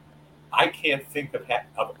 I can't think of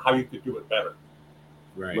how you could do it better.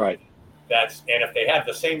 Right. And if they had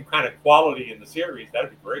the same kind of quality in the series,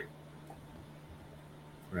 that'd be great.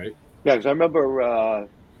 Right. Yeah, because I remember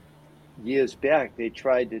years back they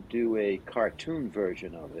tried to do a cartoon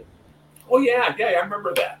version of it. Oh yeah, I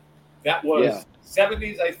remember that. That was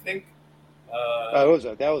 70s, I think. That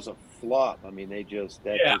was a flop. I mean, they just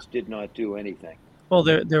did not do anything. Well,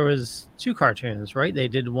 there was 2 cartoons, right? They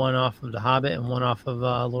did one off of The Hobbit and one off of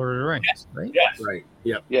Lord of the Rings, right? Yes. Right.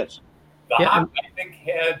 Yep. Yes. The Hobbit, I think,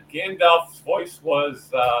 had Gandalf's voice was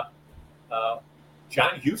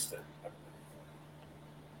John Huston.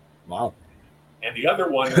 Wow. And the other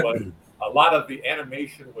one was a lot of the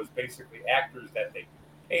animation was basically actors that they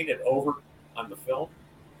painted over on the film,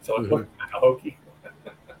 so it looked kind of hokey.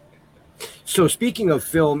 So speaking of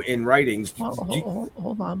film and writings,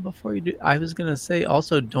 hold on before you do. I was gonna say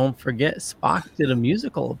also don't forget Spock did a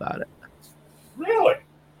musical about it. Really?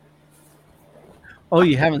 Oh,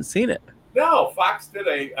 you haven't seen it? No, Fox did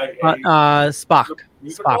a Spock.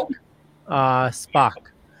 musical? Spock.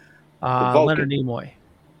 Leonard Nimoy.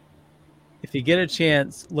 If you get a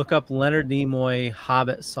chance, look up Leonard Nimoy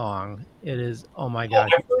Hobbit song. It is, oh my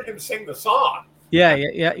God. I've heard him sing the song. Yeah.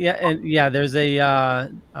 And yeah, there's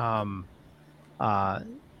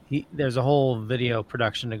there's a whole video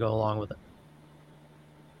production to go along with it.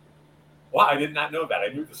 Wow, I did not know that. I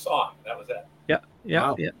knew the song. That was it.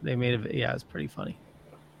 Yeah. They made it. Yeah, it's pretty funny.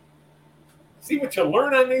 See what you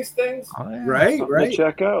learn on these things? Oh, yeah. Right. To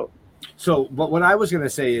check out. So, but what I was going to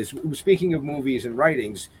say is, speaking of movies and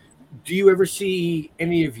writings, do you ever see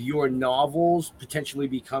any of your novels potentially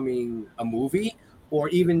becoming a movie, or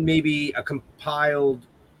even maybe a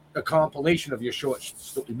compilation of your short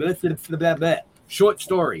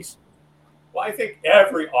stories? Well, I think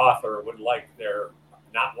every author would like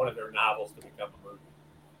one of their novels to become a movie.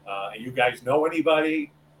 And you guys know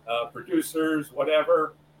anybody, producers,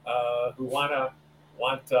 whatever, who want a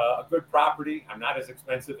good property? I'm not as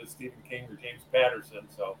expensive as Stephen King or James Patterson,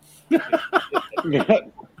 so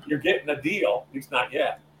you're getting a deal. At least not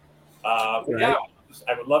yet. But yeah,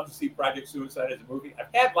 I would love to see Project Suicide as a movie.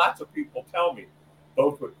 I've had lots of people tell me,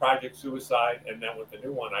 both with Project Suicide and then with the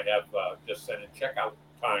new one I have just sent in checkout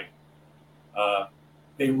time.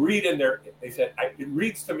 They read in there. They said it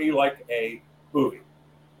reads to me like a movie.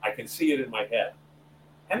 I can see it in my head,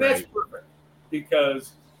 and that's perfect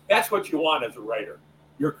because that's what you want as a writer.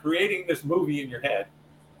 You're creating this movie in your head,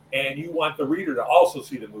 and you want the reader to also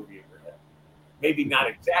see the movie in your head. Maybe not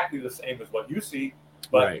exactly the same as what you see,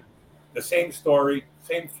 but the same story,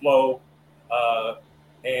 same flow,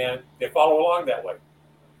 and they follow along that way.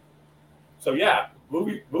 So yeah,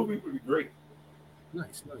 movie would be great.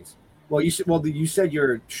 Nice. Well, you said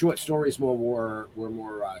your short stories were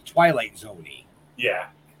more Twilight Zone-y. Yeah.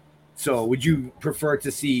 So would you prefer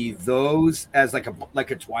to see those as like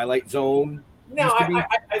a Twilight Zone? No,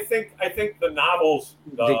 I think the novels,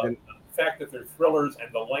 the fact that they're thrillers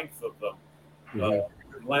and the length of them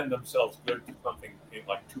lend themselves good to something in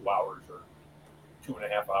like 2 hours or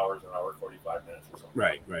 2.5 hours, an hour 45 minutes or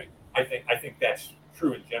something. Right. I think that's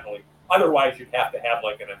true in generally. Otherwise, you'd have to have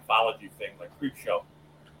like an anthology thing like Creepshow.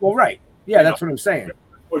 Well, right. Yeah, that's what I'm saying.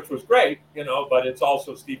 Which was great, but it's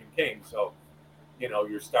also Stephen King, so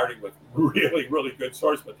you're starting with really, really good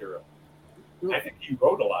source material. I think he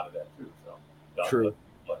wrote a lot of that too. So true.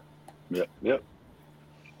 Yep.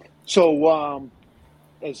 So,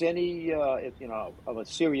 as any, I'm a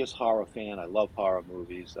serious horror fan. I love horror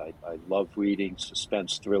movies. I love reading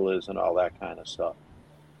suspense thrillers and all that kind of stuff.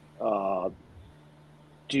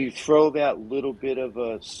 Do you throw that little bit of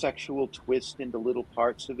a sexual twist into little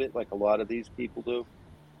parts of it, like a lot of these people do?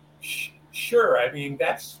 Sure. I mean,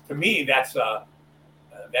 that's a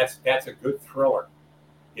good thriller.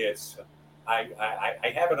 It's I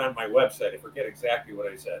have it on my website. I forget exactly what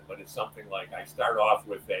I said, but it's something like I start off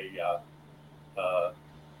with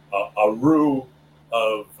a roux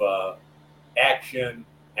of action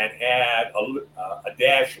and add a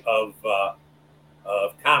dash of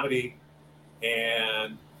comedy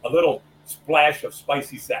and a little splash of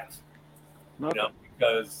spicy sex.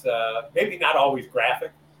 Because maybe not always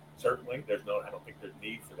graphic. Certainly, I don't think there's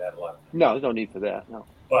need for that a lot. No, there's no need for that. No.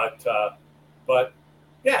 But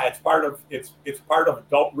yeah, it's part of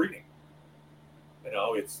adult reading.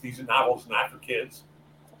 These are novels not for kids.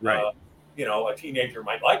 Right. A teenager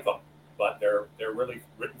might like them, but they're really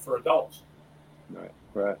written for adults.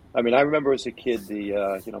 Right. I mean, I remember as a kid,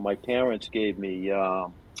 my parents gave me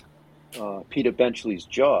Peter Benchley's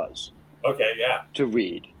Jaws. Okay, yeah. To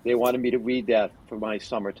read. They wanted me to read that for my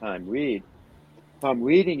summertime read. I'm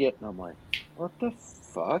reading it and I'm like, what the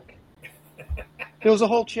fuck? There was a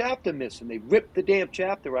whole chapter missing. They ripped the damn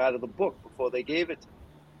chapter out of the book before they gave it to me.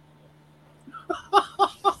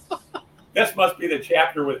 This must be the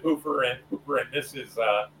chapter with Hooper and Mrs.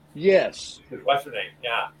 Yes. What's her name?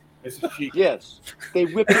 Yeah. Mrs. Cheek. Yes. They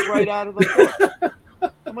ripped it right out of the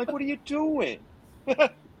book. I'm like, what are you doing?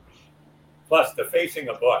 Plus, defacing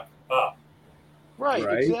a book. Oh. Right,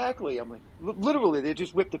 exactly. I'm like, literally, they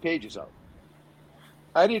just ripped the pages out.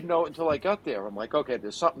 I didn't know it until I got there. I'm like, okay,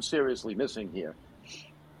 there's something seriously missing here.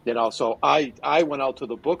 So I went out to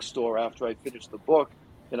the bookstore after I finished the book,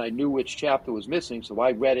 and I knew which chapter was missing, so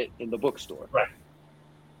I read it in the bookstore. Right.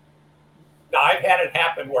 Now, I've had it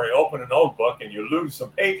happen where you open an old book and you lose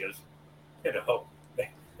some pages.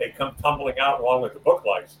 They come tumbling out along with the book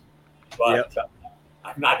lights. But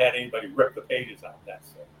I've not had anybody rip the pages out.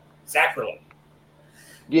 That's sacrilege.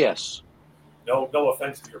 Yes. No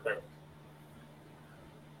offense to your parents.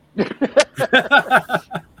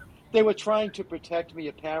 They were trying to protect me,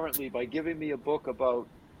 apparently, by giving me a book about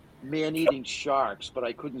man-eating sharks, but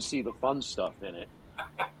I couldn't see the fun stuff in it.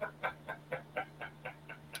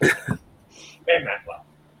 They meant well.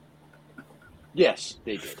 Yes,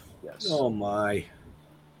 they did. Yes. Oh my.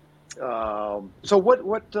 So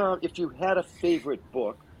what if you had a favorite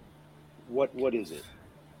book, what is it?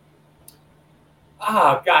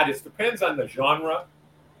 God, it depends on the genre.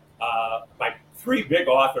 My three big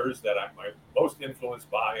authors that I'm most influenced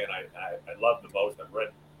by and I love the most, I've read,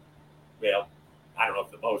 well, I don't know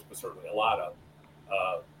if the most, but certainly a lot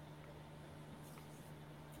of.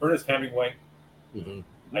 Ernest Hemingway. Mm-hmm.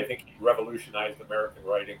 I think he revolutionized American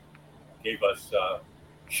writing, gave us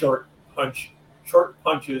short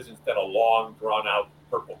punches instead of long, drawn-out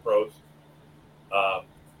purple prose.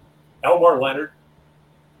 Elmore Leonard.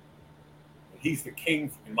 He's the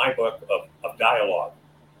king in my book of dialogue.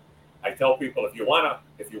 I tell people if you wanna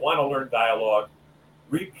learn dialogue,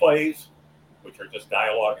 read plays, which are just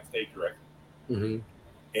dialogue and stage direction, Mm-hmm.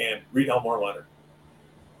 and read Elmore Leonard.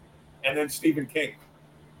 And then Stephen King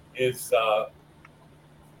is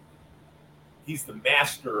he's the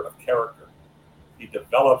master of character. He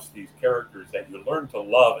develops these characters that you learn to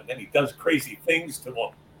love, and then he does crazy things to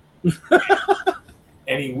them.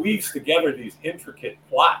 And he weaves together these intricate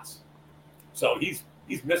plots. So he's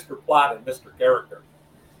Mr. Plot and Mr. Character.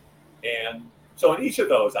 And so in each of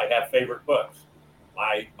those, I have favorite books.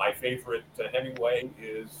 My favorite Hemingway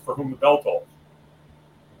is For Whom the Bell Tolls.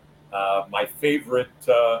 My favorite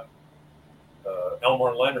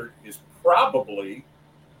Elmore Leonard is probably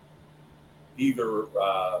either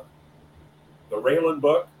the Raylan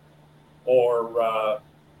book or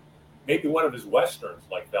maybe one of his westerns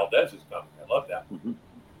like Valdez is Coming. I love that. Mm-hmm.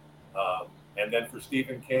 And then for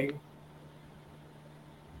Stephen King,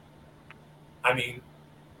 I mean,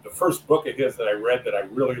 the first book of his that I read that I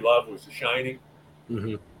really loved was The Shining.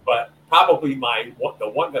 Mm-hmm. But probably the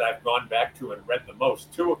one that I've gone back to and read the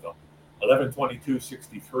most, two of them,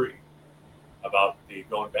 11/22/63, about the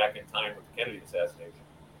going back in time with the Kennedy assassination,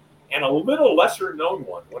 and a little lesser known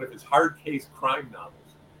one of his hard case crime novels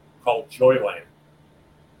called Joyland.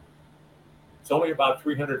 It's only about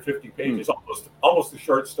 350 pages, almost a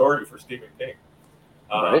short story for Stephen King.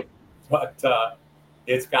 Right. But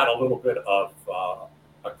it's got a little bit of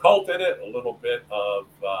occult in it, a little bit of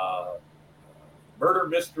murder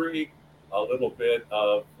mystery, a little bit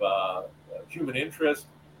of human interest.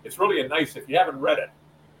 It's really a nice, if you haven't read it,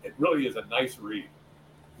 it really is a nice read.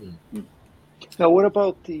 Mm-hmm. Now, what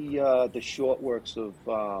about the short works of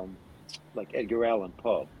like Edgar Allan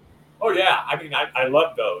Poe? Oh yeah, I mean, I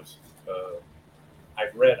love those.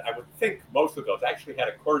 I've read, I would think most of those. I actually had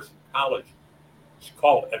a course in college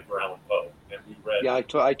called Edgar Allan Poe, and we read. Yeah,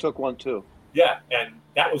 I took one too. Yeah, and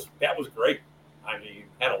that was great. I mean,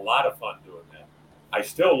 had a lot of fun doing that. I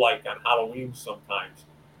still like on Halloween sometimes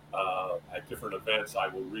at different events. I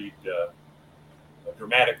will read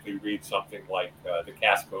dramatically read something like The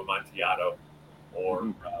Cask of Amontillado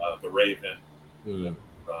or The Raven,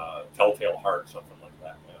 Telltale Heart, something like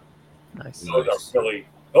that. Yeah. Nice.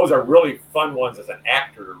 Those are really fun ones as an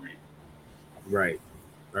actor to read.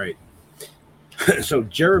 Right. So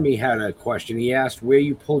Jeremy had a question. He asked where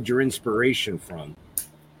you pulled your inspiration from.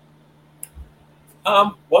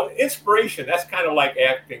 Well, inspiration, that's kind of like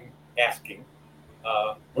asking,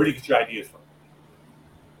 where do you get your ideas from?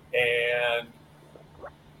 And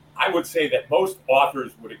I would say that most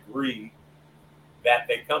authors would agree that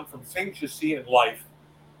they come from things you see in life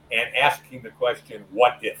and asking the question,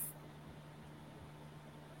 what if?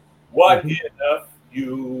 What if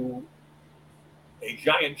a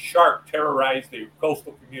giant shark terrorized the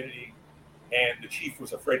coastal community and the chief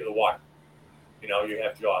was afraid of the water? You know, you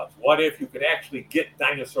have Jaws. What if you could actually get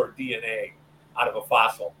dinosaur DNA out of a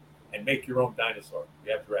fossil and make your own dinosaur?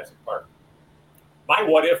 You have Jurassic Park. My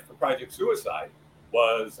what if for Project Suicide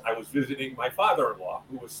was I was visiting my father-in-law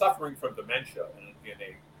who was suffering from dementia in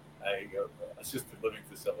a assisted living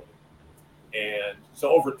facility. And so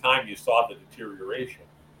over time you saw the deterioration.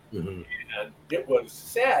 Mm-hmm. And it was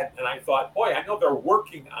sad. And I thought, boy, I know they're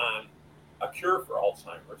working on a cure for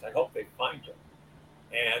Alzheimer's. I hope they find it.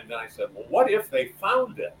 And then I said, well, what if they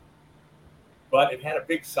found it, but it had a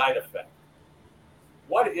big side effect?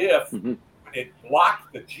 What if it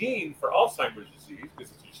blocked the gene for Alzheimer's disease,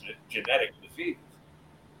 because it's a genetic disease,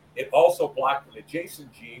 it also blocked an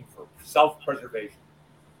adjacent gene for self-preservation?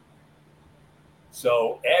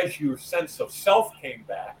 So as your sense of self came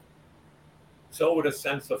back, so would a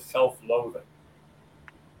sense of self-loathing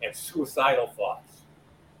and suicidal thoughts.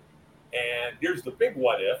 And here's the big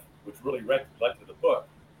what if, which really led to the book.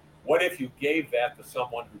 What if you gave that to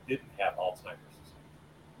someone who didn't have Alzheimer's disease?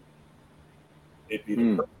 It'd be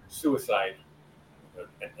the perfect suicide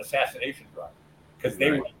and assassination drug, because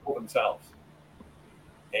they would kill themselves.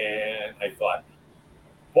 And I thought,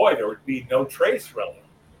 boy, there would be no trace really.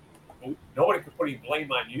 Nobody could put any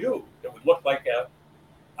blame on you. It would look like a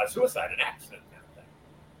a suicide, an accident kind of thing.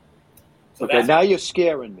 So Okay, now you're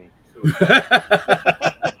scaring me.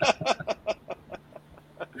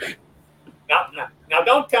 Now,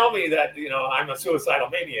 don't tell me that I'm a suicidal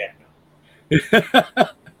maniac now.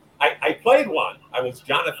 I played one. I was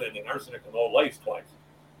Jonathan in Arsenic and Old Lace twice,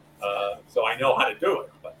 so I know how to do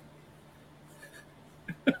it. But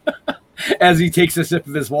As he takes a sip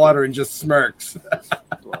of his water and just smirks.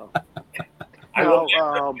 I will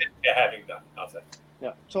never admit to having done. How's that?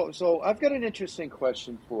 Yeah. So I've got an interesting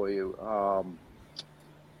question for you.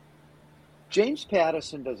 James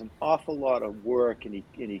Patterson does an awful lot of work, and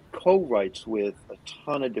he co-writes with a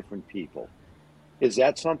ton of different people. Is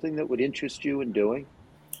that something that would interest you in doing?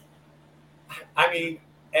 I mean,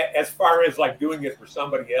 as far as like doing it for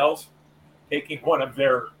somebody else, taking one of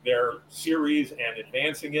their series and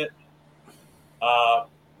advancing it,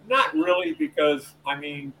 not really, because I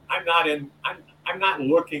mean, I'm not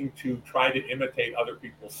looking to try to imitate other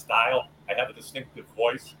people's style. I have a distinctive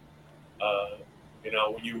voice.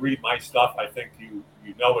 When you read my stuff, I think you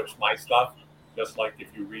know it's my stuff. Just like if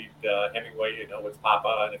you read Hemingway, you know it's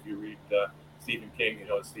Papa, and if you read Stephen King, you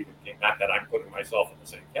know it's Stephen King. Not that I'm putting myself in the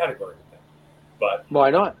same category with them, but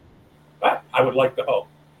why not? I would like to hope.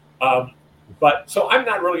 But so I'm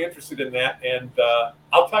not really interested in that, and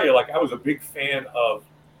I'll tell you, like I was a big fan of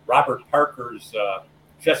Robert Parker's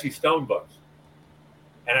Jesse Stone books,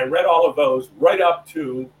 and I read all of those right up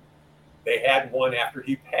to they had one after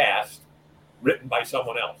he passed, written by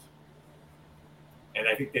someone else. And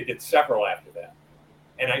I think they did several after that.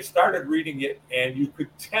 And I started reading it, and you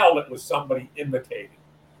could tell it was somebody imitating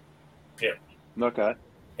him. Okay.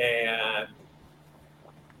 And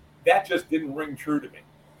that just didn't ring true to me.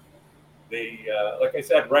 Like I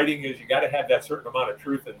said, writing is you got to have that certain amount of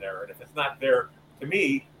truth in there. And if it's not there, to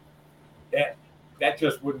me, that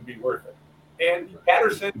just wouldn't be worth it. And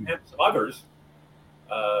Patterson and some others,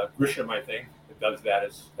 Grisham, I think, that does that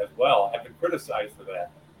as well, have been criticized for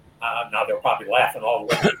that. Now they're probably laughing all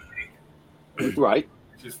the way, right?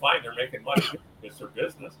 Which is fine. They're making money. It's their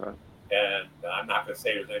business, right. And I'm not going to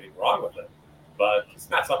say there's anything wrong with it, but it's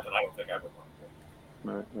not something I don't think I would want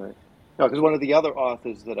to do. Right. No, because one of the other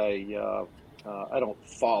authors that I don't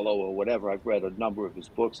follow or whatever, I've read a number of his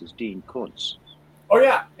books, is Dean Koontz. Oh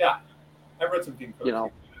yeah. I read some Dean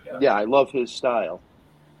Koontz. Yeah, I love his style.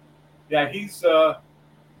 Yeah, he's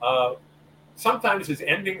sometimes his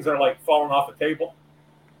endings are like falling off the table,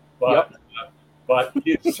 but but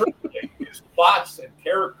certainly his plots and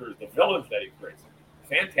characters, the villains that he creates,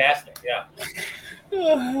 fantastic. Yeah.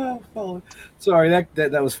 Sorry,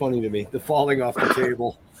 that was funny to me. The falling off the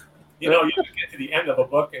table. You get to the end of a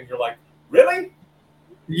book and you're like, really?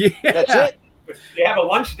 Yeah. That's it? You have a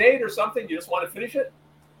lunch date or something? You just want to finish it?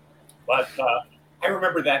 But I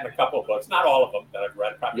remember that in a couple of books. Not all of them that I've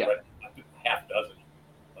read. Probably read a half dozen.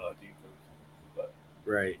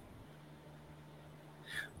 Right.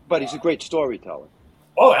 But he's a great storyteller.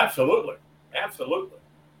 Oh, absolutely. Absolutely.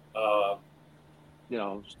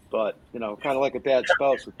 But kind of like a bad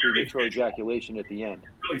spouse with premature ejaculation at the end. You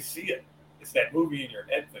really see it. It's that movie in your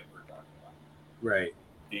head thing we're talking about. Right.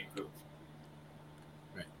 Dean Koontz.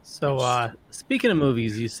 Right. So, speaking of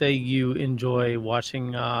movies, you say you enjoy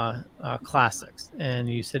watching classics, and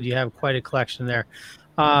you said you have quite a collection there.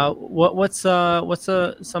 What's some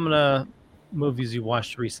of the movies you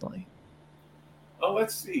watched recently? Oh,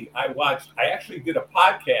 let's see. I actually did a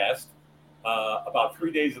podcast about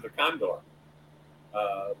 3 Days of the Condor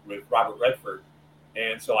with Robert Redford.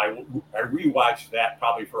 And so I rewatched that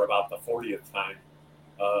probably for about the 40th time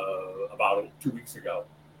about 2 weeks ago.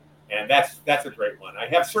 And that's a great one. I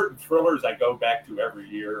have certain thrillers I go back to every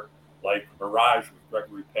year, like Mirage with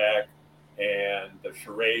Gregory Peck, and The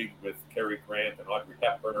Charade with Cary Grant and Audrey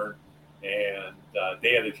Hepburn, and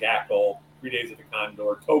Day of the Jackal, 3 Days of the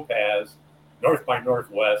Condor, Topaz, North by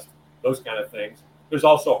Northwest, those kind of things. There's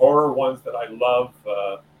also horror ones that I love,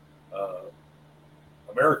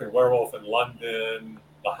 American Werewolf in London,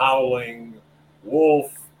 The Howling,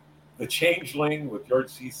 Wolf, The Changeling with George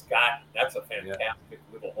C. Scott. That's a fantastic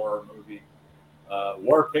little horror movie.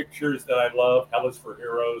 War pictures that I love, Hell is for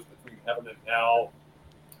Heroes, Between Heaven and Hell,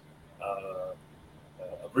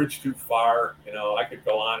 A Bridge Too Far. I could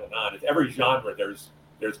go on and on. It's every genre, there's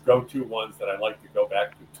go-to ones that I like to go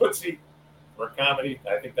back to. Tootsie for comedy.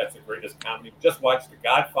 I think that's the greatest comedy. Just watched The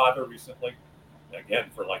Godfather recently, again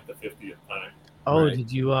for like the 50th time. Oh, right.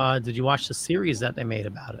 Did you watch the series that they made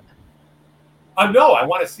about it? No, I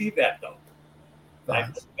want to see that though. I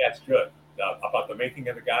think that's good. About the making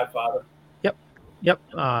of The Godfather. Yep.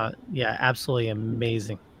 Yeah, absolutely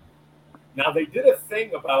amazing. Now they did a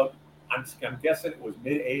thing about, I'm guessing it was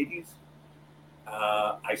mid-'80s,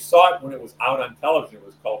 I saw it when it was out on television. It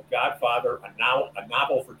was called Godfather, a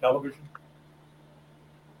novel for television.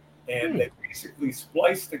 And they basically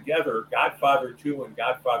spliced together Godfather 2 and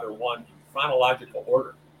Godfather 1 in chronological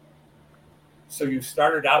order. So you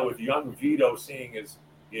started out with young Vito seeing his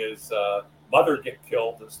mother get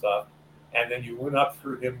killed and stuff. And then you went up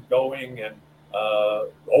through him going and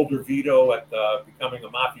older Vito at becoming a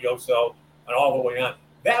mafioso and all the way on.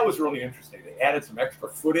 That was really interesting. They added some extra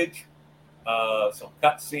footage, some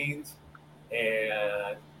cut scenes,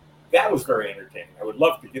 and that was very entertaining. I would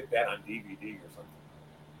love to get that on DVD or something.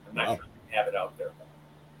 I'm not sure if we have it out there.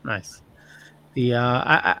 Nice. The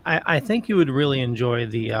I think you would really enjoy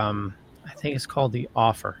the I think it's called The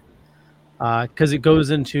Offer, because it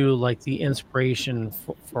goes into like the inspiration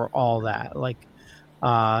for all that, like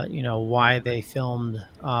why they filmed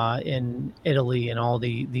in Italy and all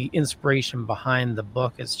the inspiration behind the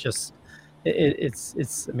book. It's just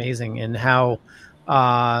it's amazing, and how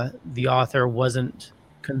the author wasn't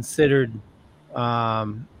considered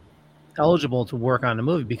eligible to work on a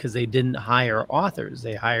movie because they didn't hire authors;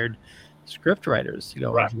 they hired script writers to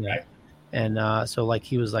go into that. And so like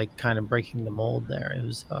he was like kind of breaking the mold there. It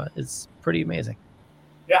was it's pretty amazing.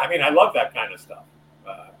 Yeah, I mean, I love that kind of stuff.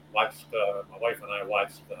 Watched my wife and I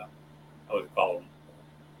watched what was it called,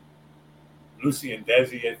 Lucy and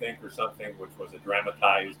Desi, I think, or something, which was a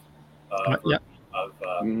dramatized version of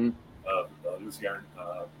Lucy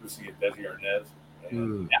and Desi Arnaz,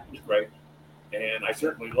 and that was great. And I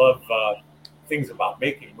certainly love things about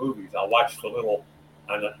making movies. I'll watch the little.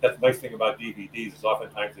 And that's the nice thing about DVDs is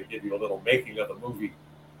oftentimes they give you a little making of the movie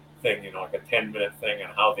thing, like a 10-minute thing on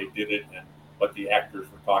how they did it and what the actors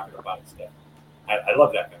were talking about and stuff. I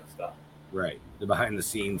love that kind of stuff. Right. The behind the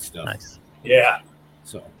scenes stuff. Nice. Yeah.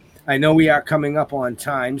 So I know we are coming up on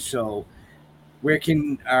time. So where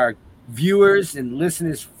can our viewers and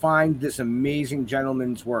listeners find this amazing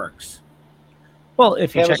gentleman's works? Well,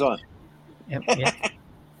 if you Amazon. check.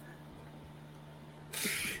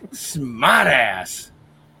 Smart ass.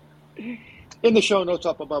 In the show notes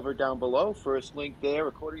up above or down below, first link there,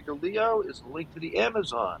 according to Leo, is a link to the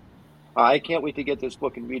Amazon. I can't wait to get this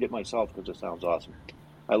book and read it myself because it sounds awesome.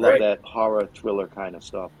 I love that horror thriller kind of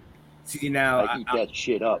stuff. See, now I eat that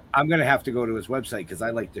shit up. I'm going to have to go to his website because I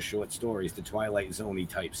like the short stories, the Twilight Zone-y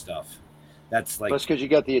type stuff. That's like... That's because you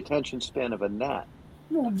got the attention span of a gnat.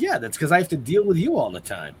 Well, yeah, that's because I have to deal with you all the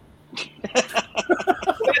time.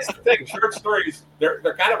 That's the thing. Short stories, they're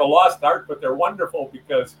kind of a lost art, but they're wonderful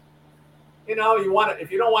because, if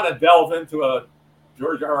you don't want to delve into a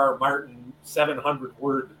George R.R. Martin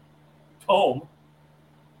 700-word tome,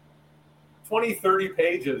 20, 30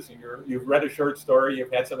 pages, and you've read a short story,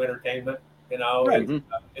 you've had some entertainment, Right.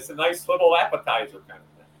 It's a nice little appetizer kind of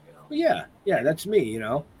thing, Yeah, that's me,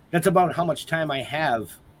 That's about how much time I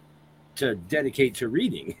have to dedicate to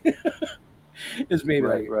reading. It's maybe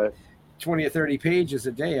right. 20 or 30 pages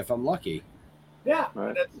a day if I'm lucky. Yeah.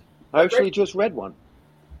 Right. I actually just read one.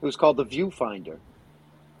 It was called The Viewfinder.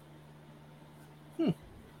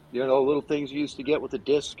 Little things you used to get with a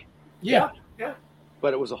disc. Yeah.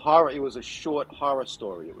 But it was a short horror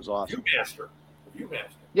story. It was awesome. Viewmaster.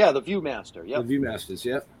 Yeah, The Viewmaster. Yep. The Viewmasters,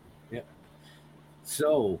 yep.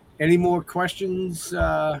 So, any more questions?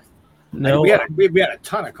 No. We had a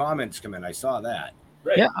ton of comments come in. I saw that.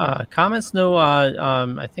 Right. Yeah, comments. No,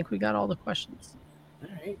 I think we got all the questions. All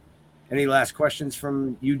right. Any last questions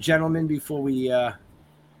from you gentlemen before we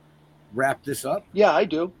wrap this up? Yeah, I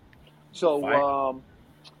do. So,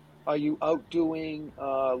 are you out doing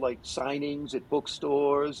like signings at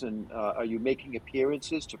bookstores, and are you making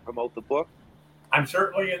appearances to promote the book? I'm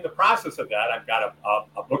certainly in the process of that. I've got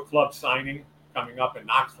a book club signing coming up in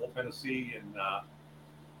Knoxville, Tennessee, in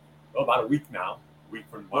about a week now, a week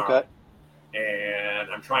from tomorrow. Okay. And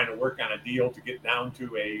I'm trying to work on a deal to get down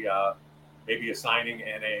to maybe a signing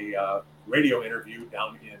and a radio interview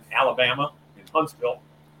down in Alabama, in Huntsville.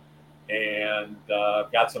 And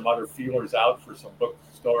got some other feelers out for some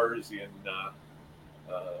bookstores in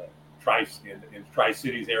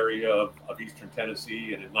Tri-Cities area of Eastern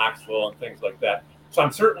Tennessee and in Knoxville and things like that. So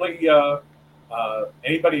I'm certainly,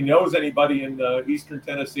 anybody knows anybody in Eastern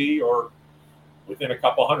Tennessee or within a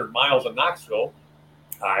couple 100 miles of Knoxville,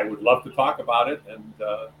 I would love to talk about it and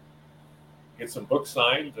get some books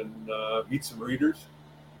signed and meet some readers.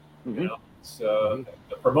 Mm-hmm. It's the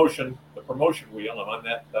promotion wheel. I'm on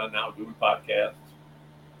that now, doing podcasts.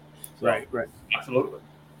 So, Right. Absolutely.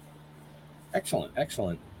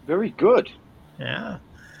 Excellent. Very good. Yeah.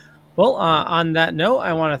 Well, on that note,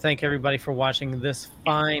 I want to thank everybody for watching this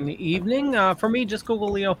fine evening. For me, just Google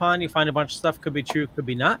Leo Pond. You find a bunch of stuff. Could be true, could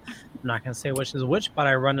be not. I'm not going to say which is which, but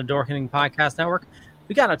I run the Dorkening Podcast Network.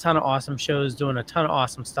 We got a ton of awesome shows doing a ton of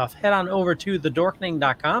awesome stuff. Head on over to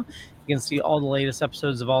thedorkening.com. You can see all the latest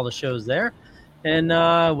episodes of all the shows there. And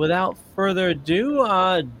without further ado,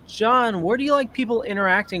 John, where do you like people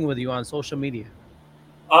interacting with you on social media?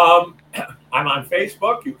 I'm on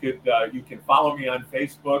Facebook. You can follow me on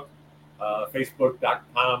Facebook,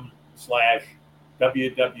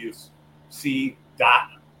 facebook.com/wwc.johnb,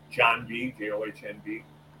 JOHNB.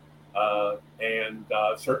 And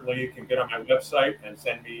certainly you can get on my website and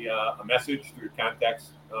send me a message through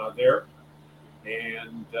contacts there.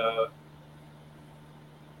 And,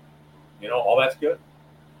 all that's good.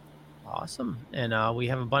 Awesome. And we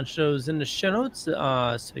have a bunch of those in the show notes,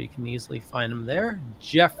 so you can easily find them there.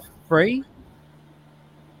 Jeffrey?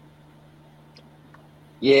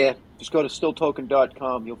 Yeah, just go to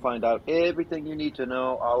stilltoken.com. You'll find out everything you need to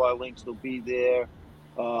know. All our links will be there.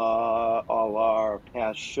 All our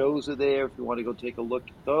past shows are there if you want to go take a look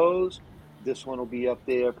at those. This one will be up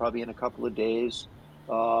there probably in a couple of days.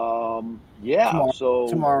 Tomorrow.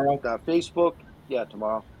 Facebook,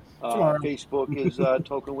 tomorrow. Facebook is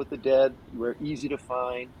Token with the Dead. We're easy to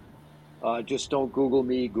find. Just don't Google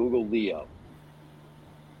me, Google Leo.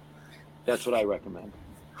 That's what I recommend.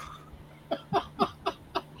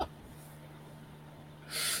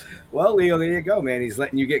 Well, Leo, there you go, man. He's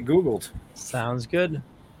letting you get Googled. Sounds good.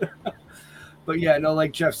 But yeah, no,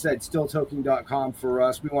 like Jeff said, stilltoken.com for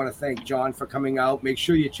us. We want to thank John for coming out. Make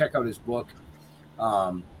sure you check out his book.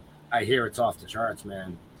 I hear it's off the charts,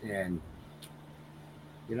 man. And,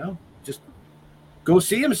 just go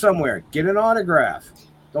see him somewhere. Get an autograph.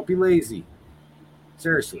 Don't be lazy.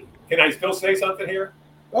 Seriously. Can I still say something here?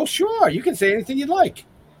 Oh, sure. You can say anything you'd like.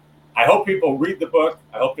 I hope people read the book.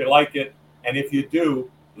 I hope they like it. And if you do,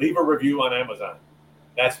 leave a review on Amazon.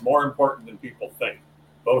 That's more important than people think,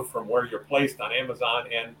 both from where you're placed on Amazon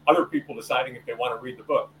and other people deciding if they want to read the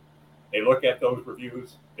book. They look at those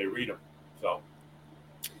reviews, they read them. So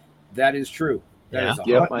that is true.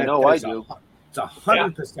 I know I do. It's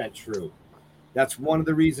 100% true. That's one of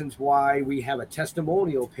the reasons why we have a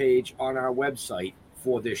testimonial page on our website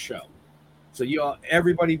for this show. So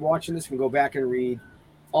everybody watching this can go back and read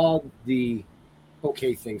all the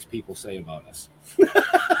okay things people say about us.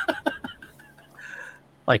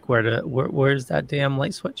 Like where's that damn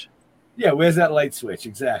light switch? Yeah, where's that light switch?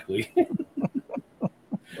 Exactly.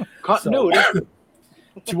 Continuity.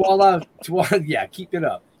 Keep it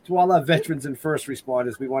up. To all our veterans and first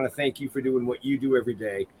responders, we want to thank you for doing what you do every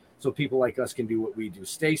day so people like us can do what we do.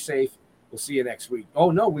 Stay safe. We'll see you next week. Oh,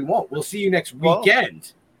 no, we won't. We'll see you next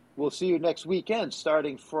weekend. We'll see you next weekend,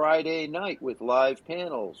 starting Friday night with live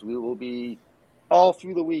panels. We will be all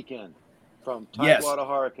through the weekend from Tidewater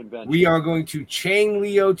Horror Convention. We are going to chain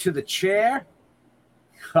Leo to the chair.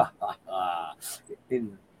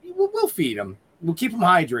 And we'll feed him. We'll keep him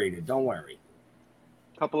hydrated. Don't worry.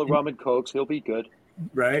 A couple of rum and cokes. He'll be good.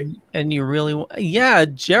 Right. And you really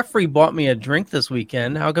Jeffrey bought me a drink this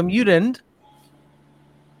weekend. How come you didn't?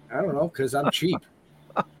 I don't know, because I'm cheap.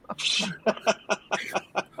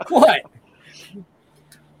 What?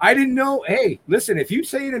 I didn't know. Hey, listen, if you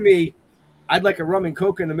say to me, I'd like a rum and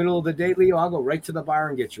coke in the middle of the day, Leo, I'll go right to the bar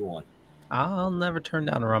and get you one. I'll never turn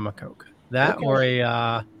down a rum and coke. That or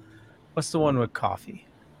a what's the one with coffee?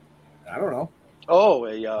 I don't know. Oh,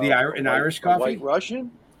 an Irish coffee? White Russian?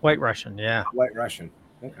 White Russian, yeah. White Russian.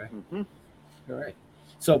 Okay. Mm-hmm. All right.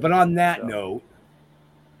 So, but on that note,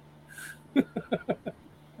 thank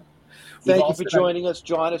you for joining us,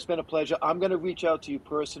 John. It's been a pleasure. I'm going to reach out to you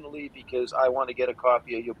personally because I want to get a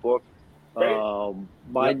copy of your book.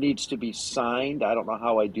 Mine needs to be signed. I don't know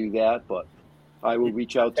how I do that, but I will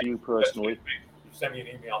reach out to you personally. Send me an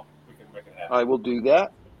email. We can make it happen. I will do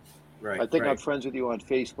that. Right. I think I'm friends with you on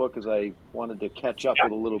Facebook because I wanted to catch up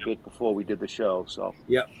with a little bit before we did the show. So.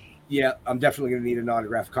 Yeah. I'm definitely going to need an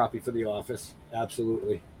autographed copy for the office.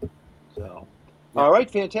 Absolutely. So. All right,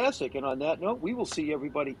 fantastic. And on that note, we will see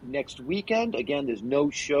everybody next weekend. Again, there's no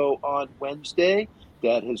show on Wednesday.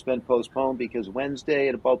 That has been postponed because Wednesday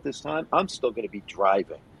at about this time, I'm still going to be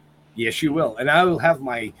driving. Yes, you will. And I will have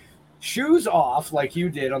my shoes off like you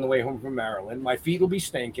did on the way home from Maryland. My feet will be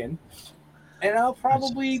stinking. And I'll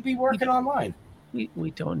probably be working online.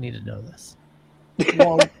 We don't need to know this.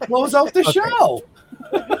 Well, close out the show.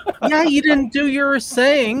 Yeah, you didn't do your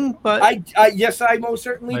saying, but yes, I most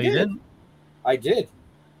certainly did. You didn't? I did.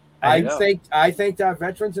 I thanked our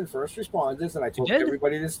veterans and first responders, and I told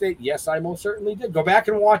everybody to state, yes, I most certainly did. Go back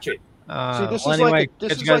and watch it. See, this is like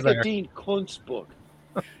a Dean Kuntz book.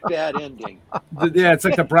 Bad ending. Yeah, it's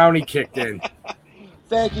like the brownie kicked in.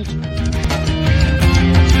 Thank you.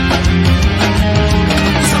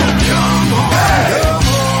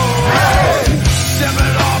 Step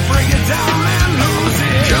it off, bring it down and lose it.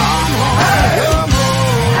 long